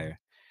 Wildfire.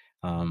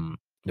 The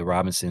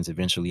Robinsons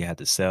eventually had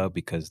to sell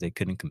because they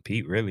couldn't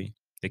compete, really.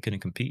 They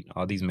couldn't compete.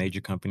 All these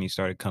major companies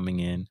started coming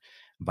in,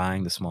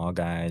 buying the small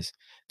guys,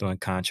 doing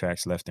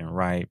contracts left and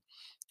right.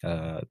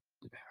 Uh,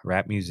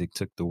 Rap music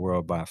took the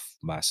world by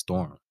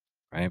storm,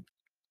 right?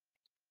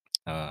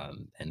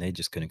 and they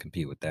just couldn't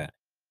compete with that.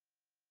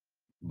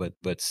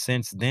 But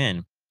since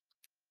then,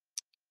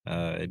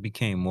 it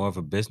became more of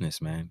a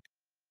business, man.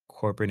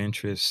 Corporate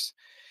interests,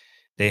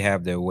 they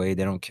have their way.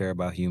 They don't care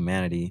about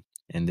humanity,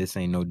 and this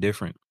ain't no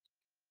different.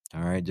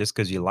 All right, just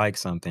because you like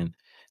something,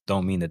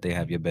 don't mean that they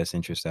have your best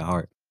interest at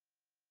heart.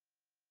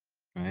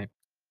 Right?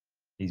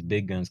 These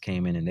big guns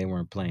came in and they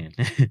weren't playing.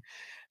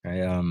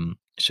 Right?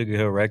 Sugar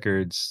Hill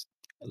Records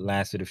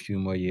lasted a few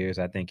more years.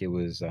 I think it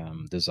was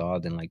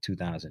dissolved in like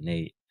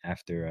 2008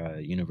 after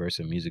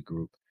Universal Music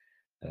Group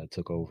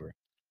took over.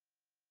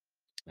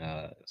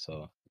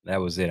 So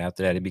that was it.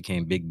 After that, it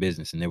became big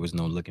business, and there was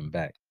no looking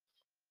back.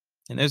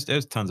 And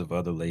there's tons of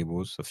other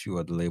labels, a few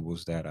other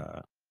labels that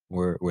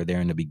were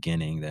there in the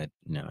beginning that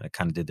that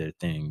kind of did their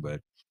thing.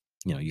 But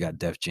you got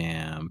Def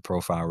Jam,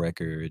 Profile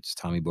Records,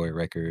 Tommy Boy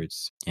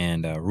Records,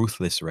 and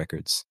Ruthless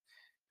Records.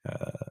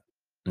 Uh,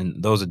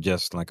 and those are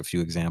just like a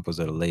few examples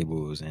of the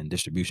labels and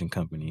distribution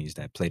companies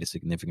that played a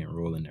significant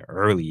role in the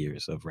early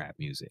years of rap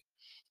music.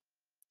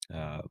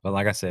 But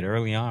like I said,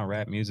 early on,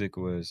 rap music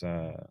was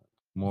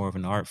more of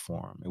an art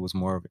form. It was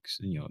more of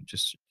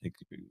just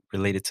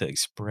related to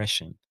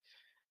expression,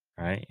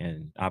 right?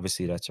 And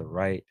obviously, that's a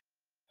right.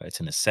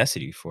 It's a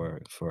necessity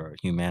for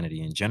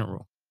humanity in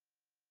general.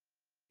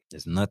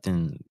 There's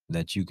nothing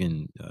that you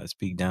can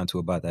speak down to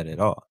about that at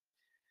all.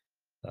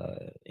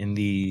 In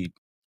the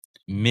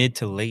mid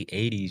to late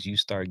 '80s, you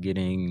start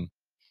getting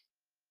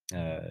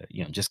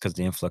just because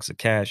the influx of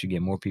cash, you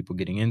get more people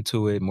getting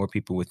into it, more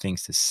people with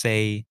things to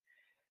say.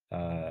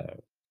 Uh,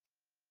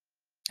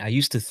 I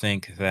used to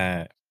think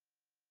that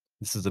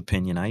this is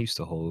opinion I used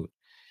to hold.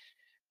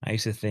 I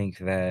used to think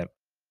that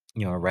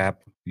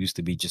rap used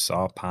to be just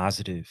all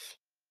positive,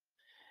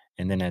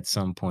 and then at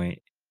some point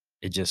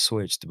it just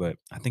switched. But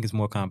I think it's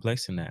more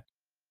complex than that.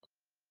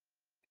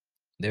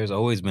 There's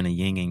always been a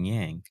yin and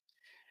yang.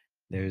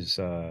 There's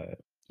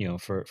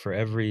for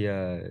every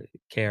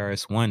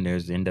KRS-One,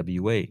 there's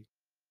NWA.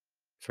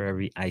 For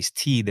every Ice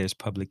T, there's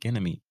Public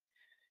Enemy.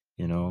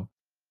 You know,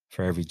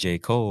 for every J.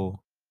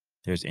 Cole,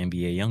 there's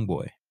NBA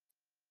YoungBoy.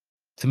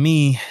 To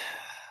me,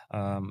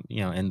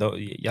 and though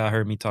y'all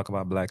heard me talk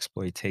about black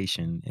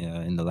exploitation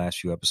in the last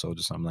few episodes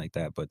or something like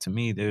that, but to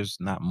me, there's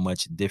not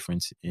much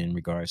difference in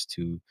regards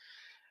to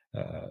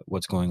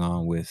what's going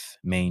on with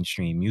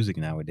mainstream music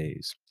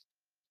nowadays.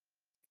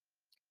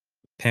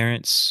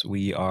 Parents,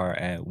 we are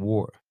at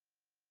war,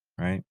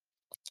 right?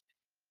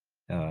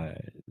 Uh,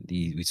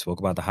 we spoke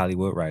about the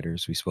Hollywood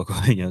writers. We spoke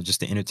about just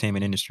the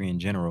entertainment industry in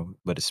general,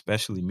 but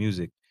especially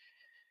music.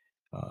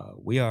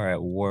 We are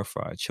at war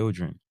for our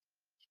children.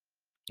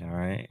 All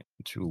right,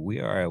 true. We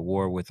are at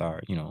war with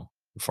our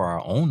for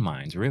our own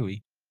minds,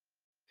 really.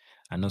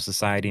 I know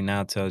society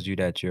now tells you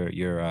that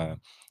your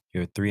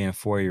 3 and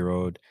 4 year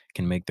old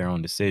can make their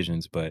own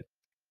decisions, but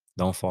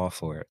don't fall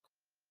for it.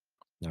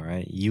 All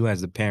right, you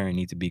as a parent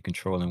need to be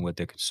controlling what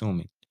they're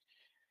consuming,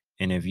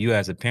 and if you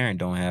as a parent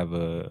don't have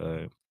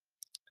a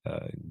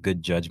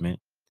good judgment,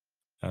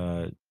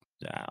 uh,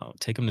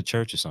 take them to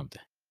church or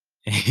something.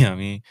 You know what I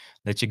mean?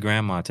 Let your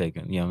grandma take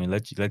them. You know what I mean?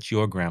 Let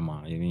your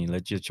grandma. I mean,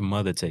 let your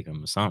mother take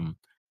them or something.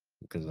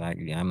 Because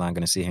I'm not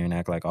gonna sit here and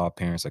act like all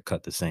parents are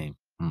cut the same.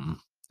 Mm-mm,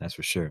 that's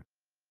for sure.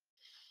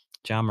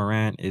 John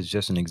Morant is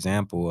just an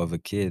example of a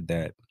kid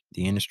that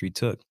the industry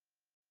took.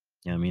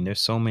 You know what I mean? There's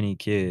so many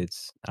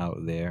kids out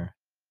there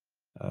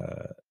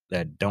uh,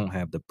 that don't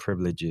have the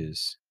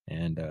privileges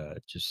and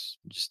just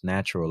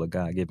natural or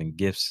God given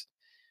gifts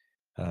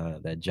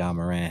that John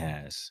Morant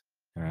has.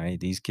 All right,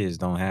 these kids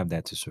don't have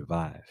that to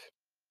survive.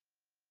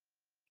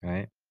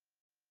 Right,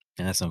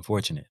 and that's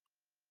unfortunate.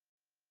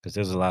 Because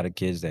there's a lot of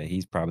kids that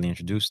he's probably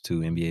introduced to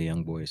NBA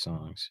YoungBoy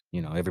songs.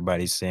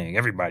 Everybody's saying,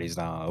 everybody's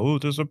now, oh,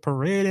 there's a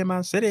parade in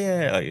my city.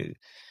 Like,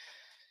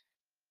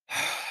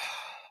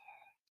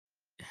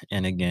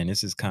 and again,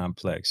 this is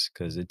complex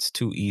because it's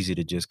too easy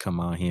to just come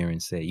out here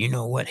and say, you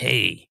know what?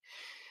 Hey,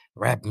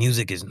 rap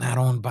music is not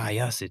owned by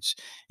us.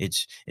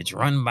 It's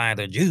run by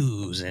the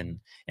Jews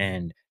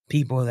and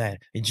people that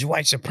it's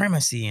white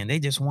supremacy and they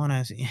just want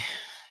us.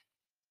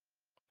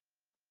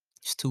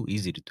 It's too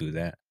easy to do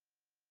that.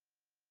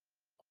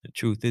 The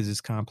truth is,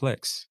 it's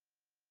complex.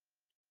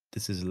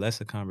 This is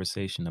less a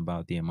conversation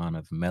about the amount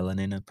of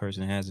melanin a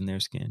person has in their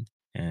skin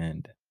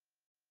and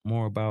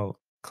more about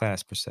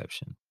class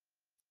perception.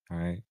 All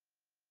right.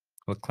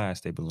 What class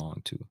they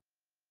belong to.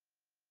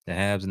 The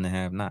haves and the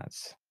have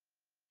nots.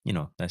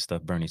 That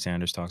stuff Bernie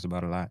Sanders talks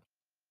about a lot.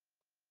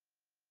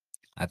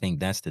 I think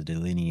that's the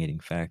delineating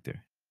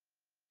factor.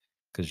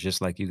 Because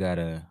just like you got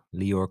a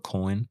Leor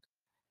Cohen,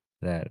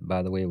 that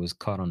by the way was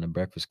caught on the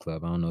Breakfast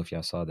Club. I don't know if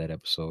y'all saw that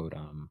episode.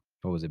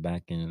 What was it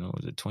back in? What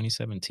was it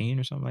 2017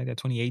 or something like that?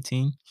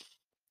 2018.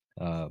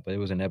 But it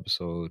was an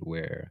episode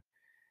where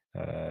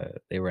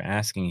they were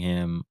asking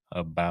him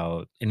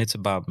about, and it's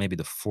about maybe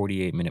the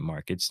 48-minute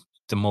mark. It's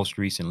the most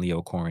recent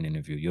Leo Cohen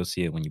interview. You'll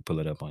see it when you pull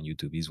it up on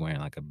YouTube. He's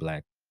wearing like a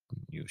black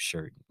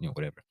shirt,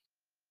 whatever.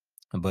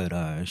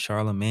 But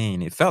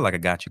Charlemagne, it felt like a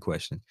gotcha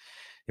question.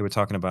 They were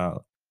talking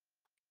about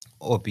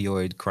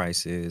opioid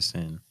crisis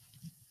and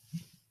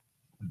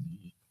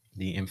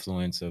the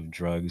influence of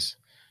drugs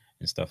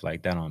and stuff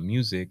like that on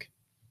music.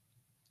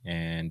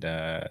 And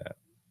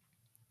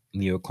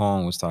Leo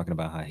Cohen was talking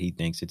about how he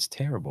thinks it's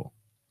terrible,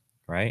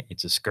 right?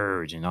 It's a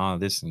scourge and all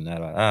this and that,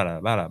 blah,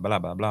 blah, blah,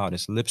 blah, blah,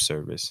 this lip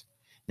service.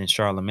 Then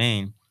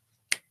Charlemagne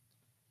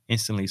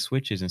instantly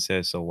switches and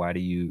says, so why do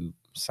you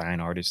sign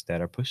artists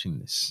that are pushing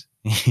this?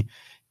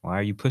 Why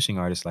are you pushing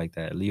artists like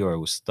that? Leor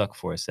was stuck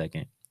for a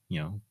second.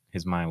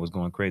 His mind was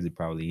going crazy.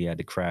 Probably he had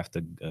to craft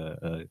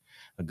a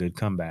good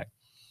comeback.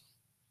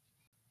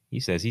 He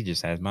says he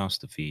just has mouths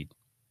to feed,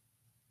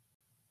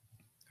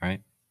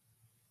 right?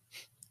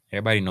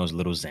 Everybody knows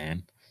Little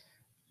Xan.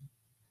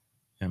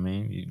 I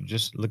mean, you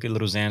just look at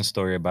Little Xan's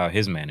story about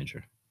his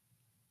manager.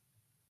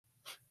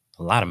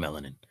 A lot of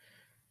melanin.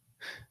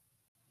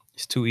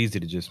 It's too easy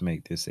to just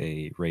make this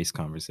a race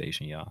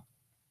conversation, y'all.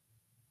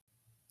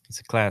 It's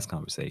a class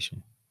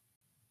conversation,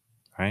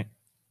 right?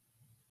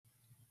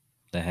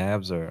 The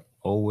haves are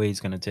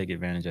always going to take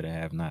advantage of the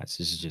have-nots.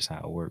 This is just how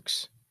it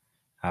works.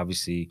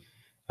 Obviously,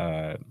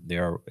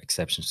 there are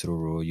exceptions to the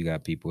rule. You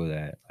got people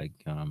that like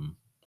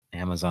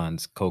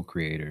Amazon's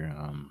co-creator,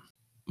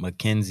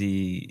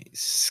 Mackenzie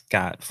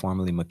Scott,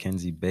 formerly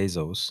Mackenzie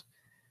Bezos.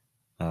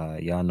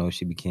 Y'all know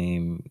she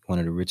became one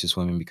of the richest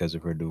women because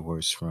of her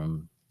divorce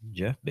from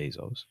Jeff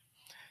Bezos.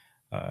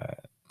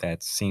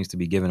 That seems to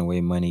be giving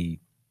away money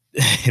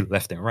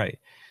left and right.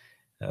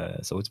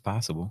 So it's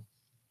possible.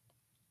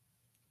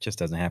 Just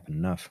doesn't happen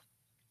enough.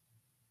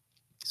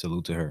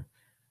 Salute to her.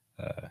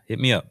 Hit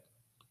me up.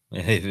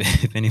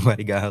 If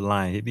anybody got her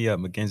line, hit me up.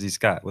 Mackenzie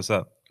Scott, what's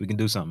up? We can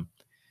do something.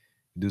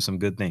 Do some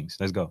good things.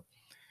 Let's go.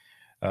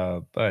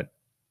 But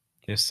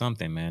there's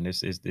something, man.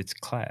 It's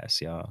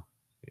class, y'all.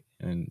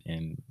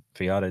 And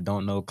for y'all that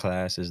don't know,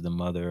 class is the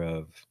mother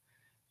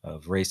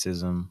of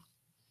racism.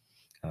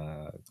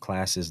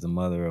 Class is the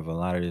mother of a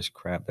lot of this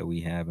crap that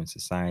we have in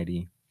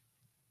society.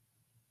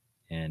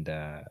 And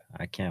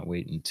I can't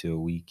wait until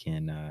we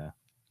can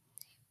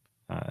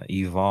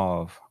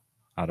evolve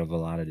out of a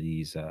lot of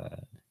these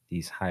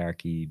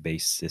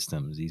hierarchy-based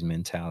systems, these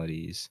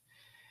mentalities.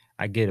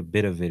 I get a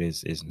bit of it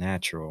is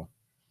natural,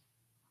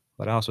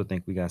 but I also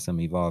think we got some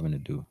evolving to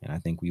do, and I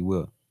think we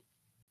will.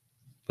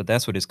 But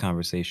that's where this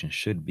conversation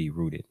should be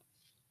rooted.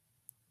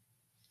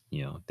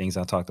 Things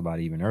I talked about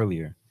even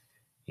earlier.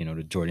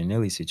 The Jordan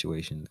Neely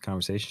situation. The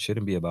conversation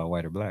shouldn't be about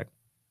white or black,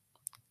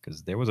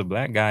 because there was a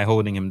black guy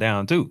holding him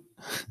down too.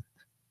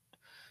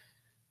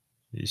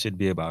 It should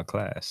be about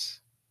class.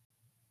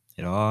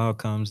 It all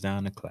comes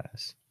down to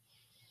class.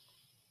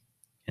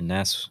 And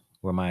that's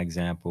where my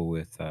example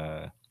with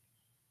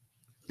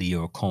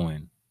Leo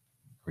Cohen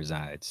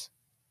resides.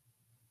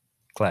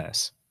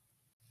 Class.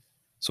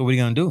 So what are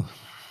you going to do?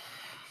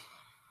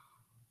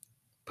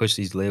 Push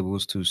these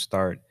labels to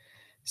start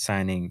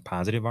signing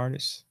positive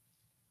artists?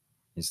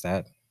 Is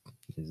that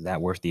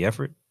worth the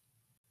effort?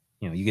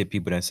 You get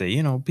people that say,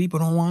 people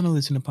don't want to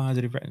listen to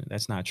positive.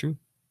 That's not true.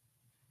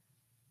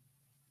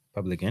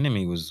 Public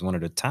Enemy was one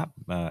of the top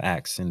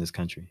acts in this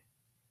country.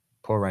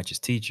 Poor Righteous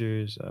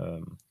Teachers,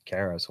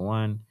 KRS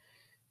One.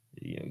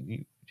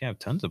 You have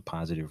tons of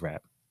positive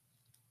rap.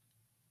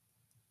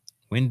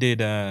 When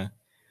did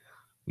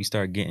we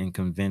start getting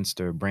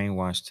convinced or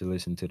brainwashed to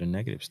listen to the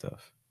negative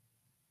stuff?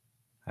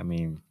 I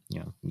mean,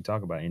 we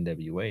talk about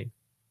NWA.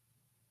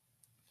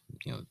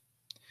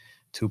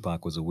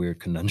 Tupac was a weird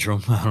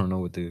conundrum. I don't know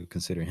what to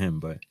consider him,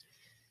 but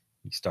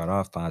you start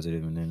off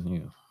positive and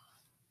then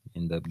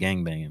end up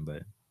gangbanging.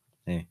 But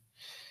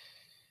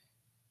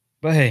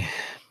hey,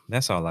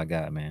 that's all I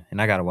got, man.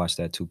 And I gotta watch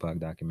that Tupac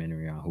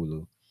documentary on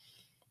Hulu.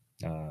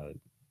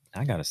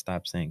 I gotta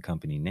stop saying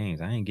company names.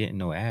 I ain't getting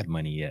no ad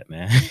money yet,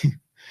 man.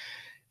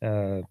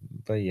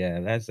 But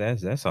yeah,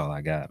 that's all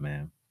I got,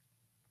 man.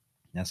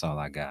 That's all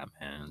I got,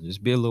 man.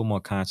 Just be a little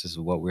more conscious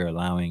of what we're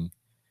allowing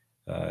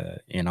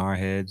in our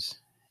heads.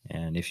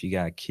 And if you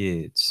got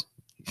kids,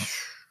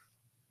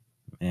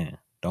 man,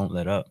 don't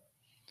let up.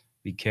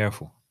 Be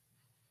careful,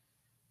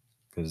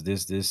 because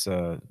this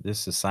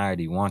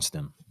society wants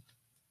them.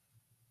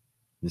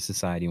 This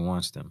society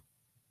wants them.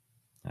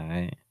 All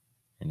right,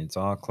 and it's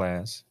all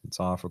class. It's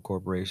all for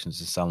corporations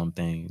to sell them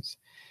things.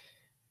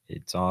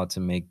 It's all to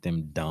make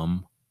them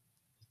dumb.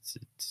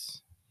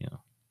 It's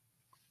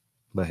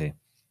But hey,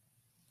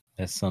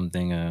 that's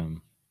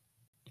something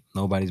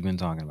nobody's been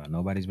talking about.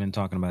 Nobody's been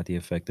talking about the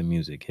effect of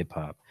music, hip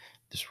hop,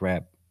 this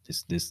rap,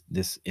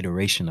 this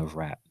iteration of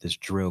rap, this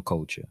drill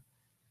culture.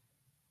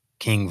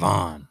 King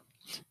Von.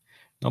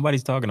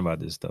 Nobody's talking about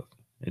this stuff.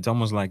 It's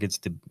almost like it's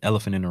the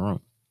elephant in the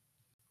room.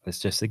 Let's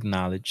just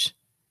acknowledge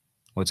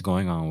what's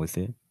going on with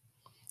it.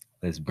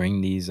 Let's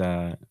bring these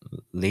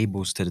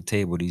labels to the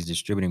table, these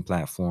distributing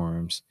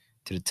platforms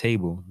to the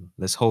table.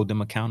 Let's hold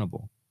them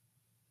accountable.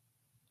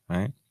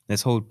 Right?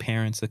 Let's hold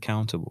parents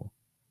accountable.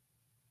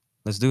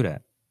 Let's do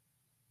that.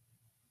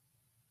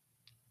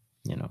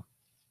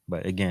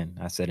 But again,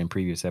 I said in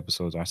previous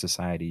episodes, our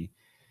society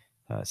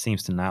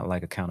seems to not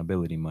like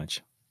accountability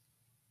much.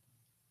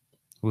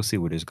 We'll see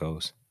where this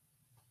goes.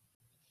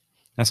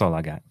 That's all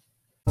I got.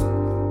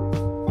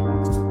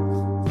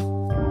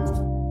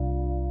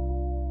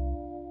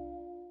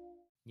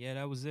 yeah,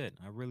 that was it.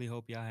 I really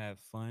hope y'all have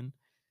fun.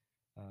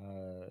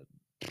 Uh,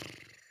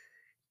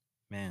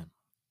 man,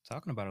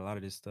 talking about a lot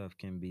of this stuff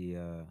can be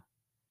a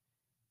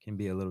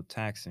little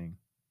taxing.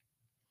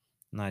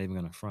 Not even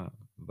gonna front,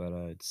 but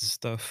it's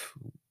the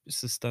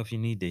stuff you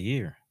need to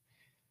hear,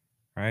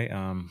 right?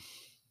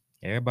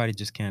 Everybody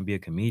just can't be a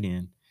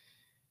comedian,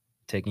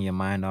 taking your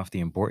mind off the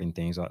important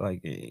things.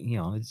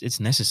 It's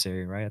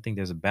necessary, right? I think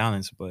there's a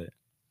balance, but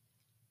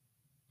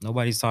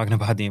nobody's talking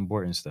about the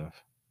important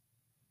stuff.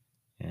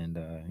 And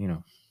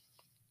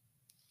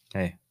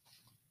hey,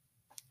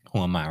 who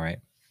am I, right?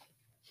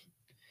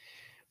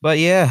 But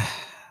yeah,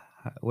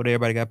 what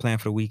everybody got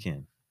planned for the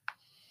weekend?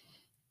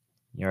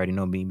 You already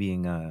know me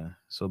being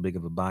so big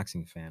of a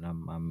boxing fan.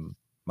 I'm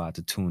about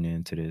to tune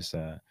into this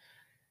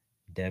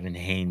Devin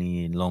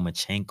Haney and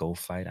Lomachenko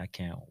fight. I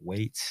can't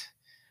wait.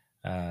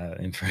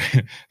 And for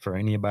for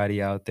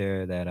anybody out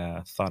there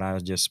that thought I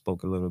just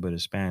spoke a little bit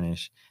of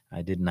Spanish,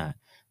 I did not.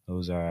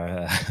 Those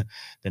are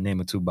the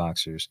name of two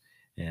boxers.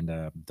 And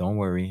don't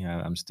worry,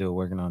 I'm still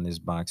working on this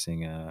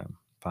boxing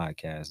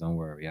podcast. Don't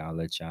worry, I'll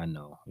let y'all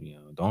know.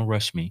 Don't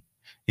rush me.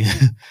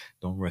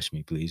 Don't rush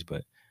me, please.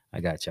 But I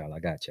got y'all. I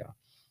got y'all.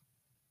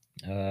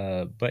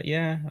 But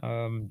yeah,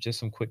 just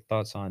some quick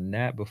thoughts on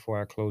that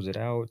before I close it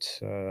out.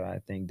 I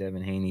think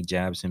Devin Haney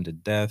jabs him to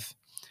death.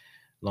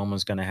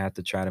 Loma's gonna have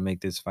to try to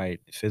make this fight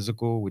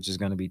physical, which is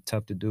gonna be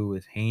tough to do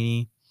with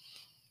Haney.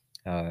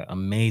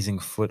 Amazing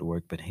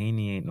footwork, but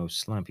Haney ain't no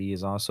slump. He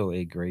is also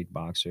a great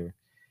boxer.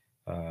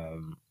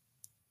 Um,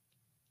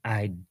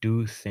 I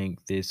do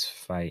think this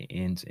fight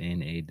ends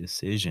in a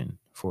decision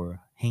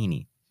for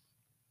Haney.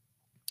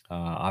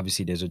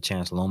 Obviously, there's a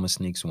chance Loma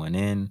sneaks one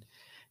in.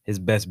 His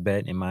best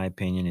bet, in my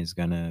opinion, is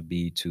gonna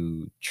be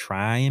to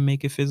try and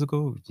make it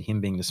physical.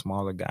 Him being the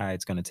smaller guy,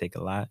 it's gonna take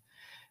a lot.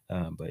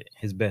 But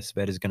his best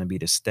bet is gonna be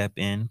to step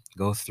in,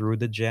 go through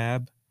the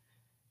jab.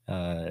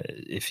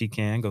 If he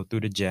can, go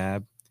through the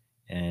jab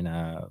and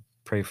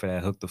pray for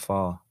that hook to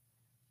fall.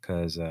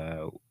 Because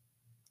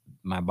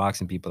my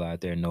boxing people out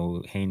there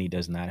know Haney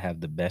does not have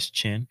the best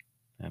chin.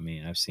 I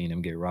mean, I've seen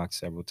him get rocked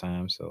several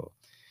times. So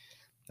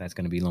that's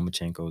going to be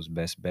Lomachenko's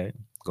best bet.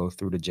 Go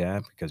through the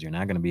jab because you're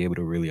not going to be able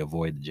to really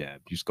avoid the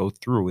jab. Just go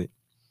through it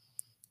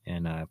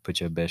and put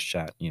your best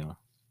shot,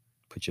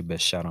 put your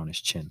best shot on his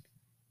chin.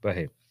 But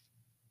hey,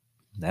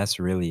 that's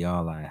really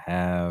all I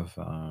have.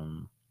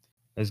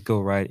 Let's go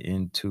right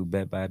into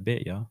bet by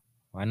bit, y'all.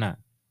 Why not?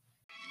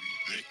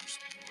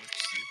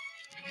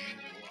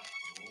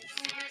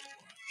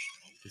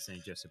 This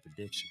ain't just a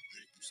prediction.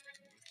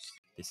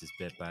 This is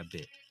bet by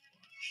bit.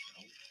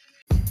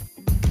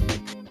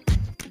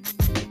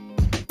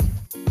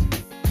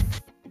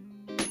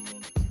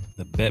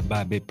 The bet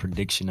by bit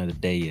prediction of the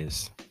day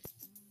is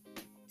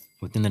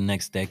within the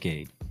next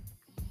decade,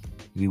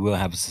 we will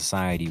have a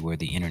society where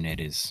the internet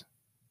is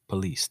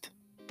policed,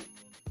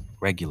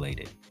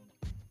 regulated,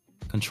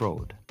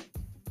 controlled.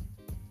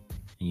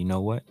 And you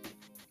know what?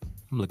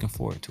 I'm looking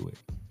forward to it.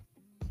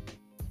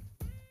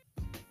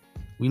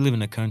 We live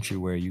in a country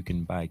where you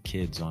can buy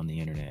kids on the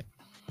internet.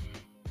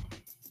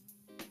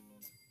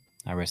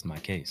 I rest my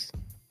case.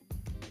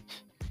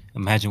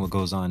 Imagine what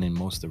goes on in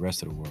most of the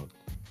rest of the world.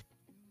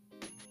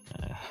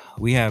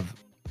 We have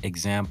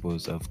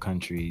examples of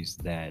countries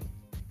that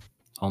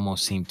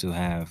almost seem to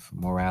have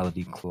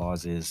morality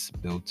clauses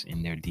built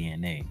in their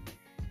DNA.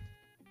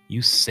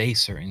 You say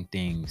certain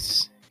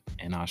things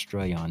in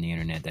Australia on the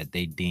internet that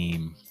they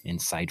deem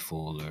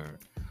insightful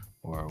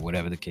or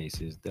whatever the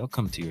case is, they'll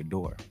come to your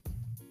door.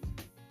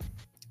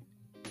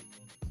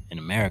 In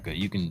America,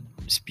 you can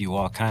spew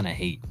all kind of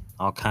hate,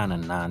 all kind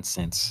of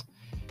nonsense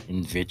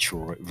and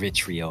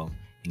vitriol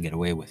and get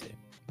away with it.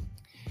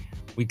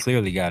 We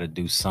clearly got to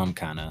do some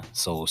kind of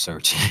soul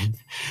searching.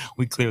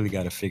 We clearly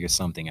got to figure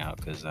something out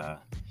because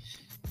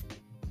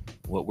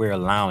what we're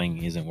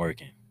allowing isn't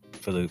working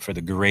for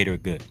the greater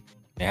good.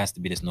 There has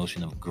to be this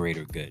notion of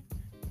greater good.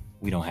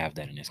 We don't have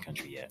that in this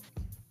country yet.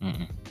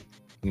 Mm-mm.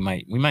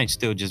 We might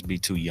still just be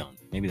too young.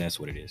 Maybe that's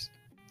what it is.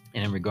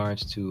 And in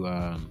regards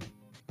to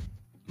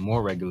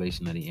more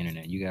regulation of the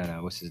internet, you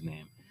got what's his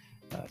name,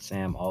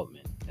 Sam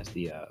Altman. That's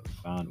the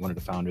one of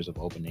the founders of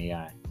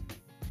OpenAI.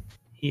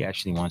 He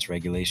actually wants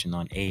regulation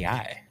on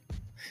AI.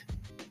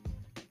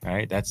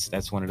 Right?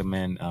 That's one of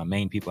the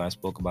main people I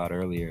spoke about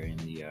earlier in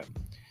the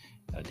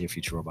Dear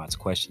Future Robots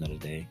question of the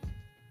day.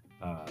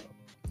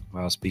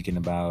 While speaking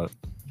about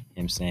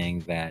him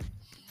saying that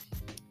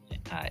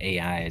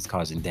AI is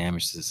causing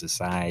damage to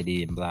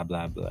society and blah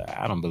blah blah.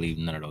 I don't believe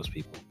none of those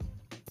people.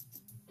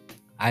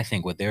 I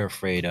think what they're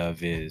afraid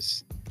of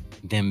is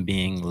them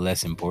being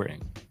less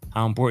important.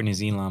 How important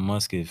is Elon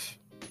Musk if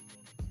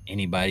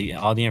anybody,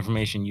 all the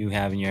information you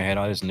have in your head,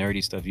 all this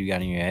nerdy stuff you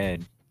got in your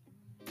head,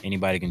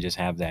 anybody can just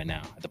have that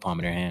now at the palm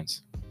of their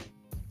hands?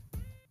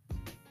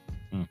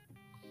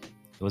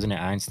 Wasn't it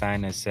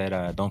Einstein that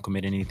said, don't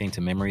commit anything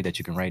to memory that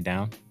you can write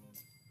down?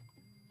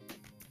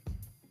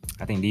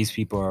 I think these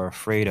people are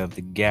afraid of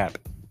the gap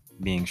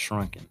being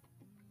shrunken.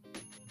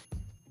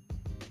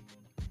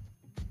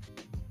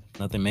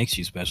 Nothing makes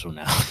you special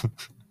now.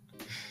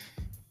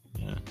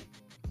 Yeah.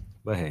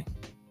 But hey,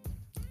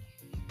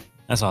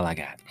 That's all I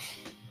got.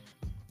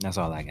 That's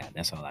all I got.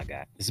 This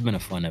has been a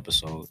fun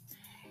episode.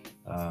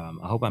 I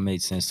hope I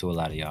made sense to a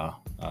lot of y'all.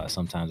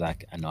 Sometimes I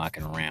know I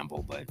can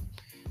ramble, but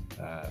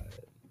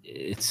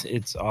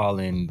it's all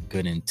in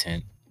good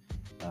intent.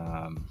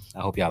 I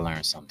hope y'all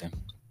learned something.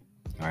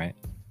 All right,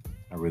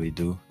 I really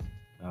do.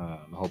 I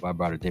hope I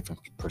brought a different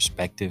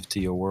perspective to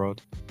your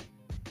world.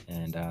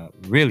 And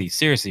really,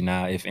 seriously,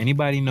 now, if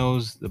anybody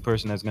knows the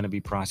person that's going to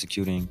be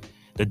prosecuting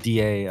the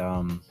DA,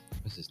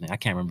 what's his name? I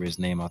can't remember his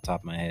name off the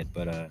top of my head,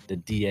 but the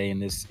DA in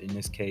this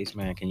case,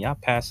 man, can y'all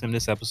pass him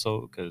this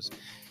episode? Because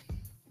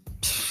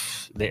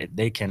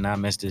they cannot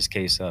mess this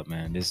case up,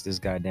 man. This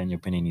guy Daniel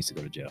Penny needs to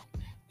go to jail.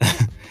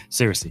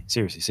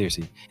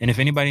 seriously. And if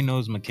anybody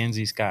knows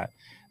Mackenzie Scott,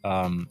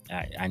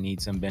 I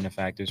need some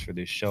benefactors for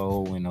this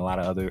show and a lot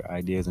of other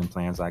ideas and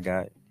plans I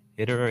got.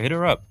 Hit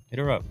her up.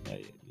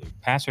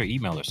 Pass her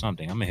email or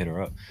something. I'm gonna hit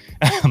her up.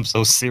 I'm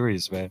so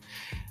serious, man.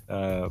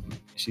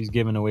 She's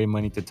giving away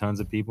money to tons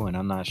of people, and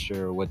I'm not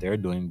sure what they're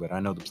doing, but I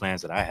know the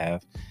plans that I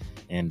have,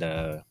 and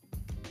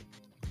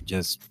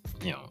just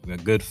a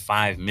good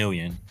 $5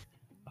 million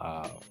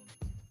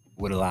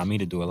would allow me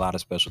to do a lot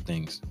of special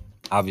things.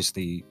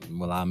 Obviously,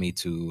 will allow me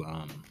to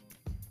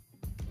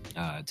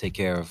take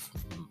care of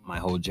my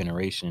whole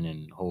generation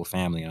and whole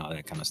family and all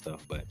that kind of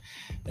stuff, but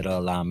it'll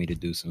allow me to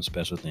do some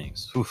special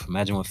things.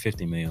 Imagine what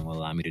 50 million will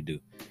allow me to do.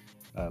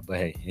 But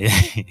hey,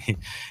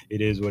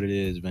 it is what it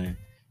is, man.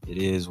 It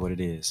is what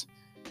it is.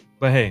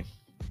 But hey,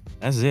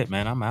 that's it,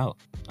 man. I'm out.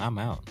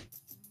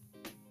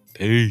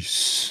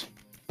 Peace.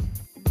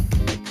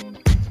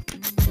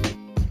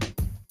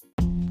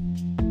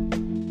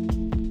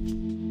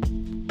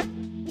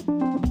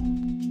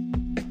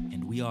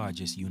 And we are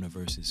just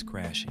universes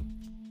crashing.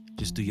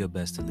 Just do your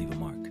best to leave a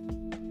mark.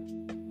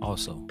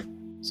 Also,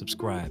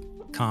 subscribe,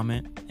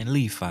 comment, and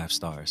leave 5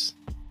 stars.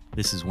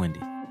 This is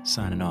Wendy,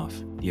 signing off.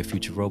 Dear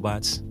future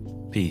robots,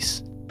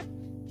 peace.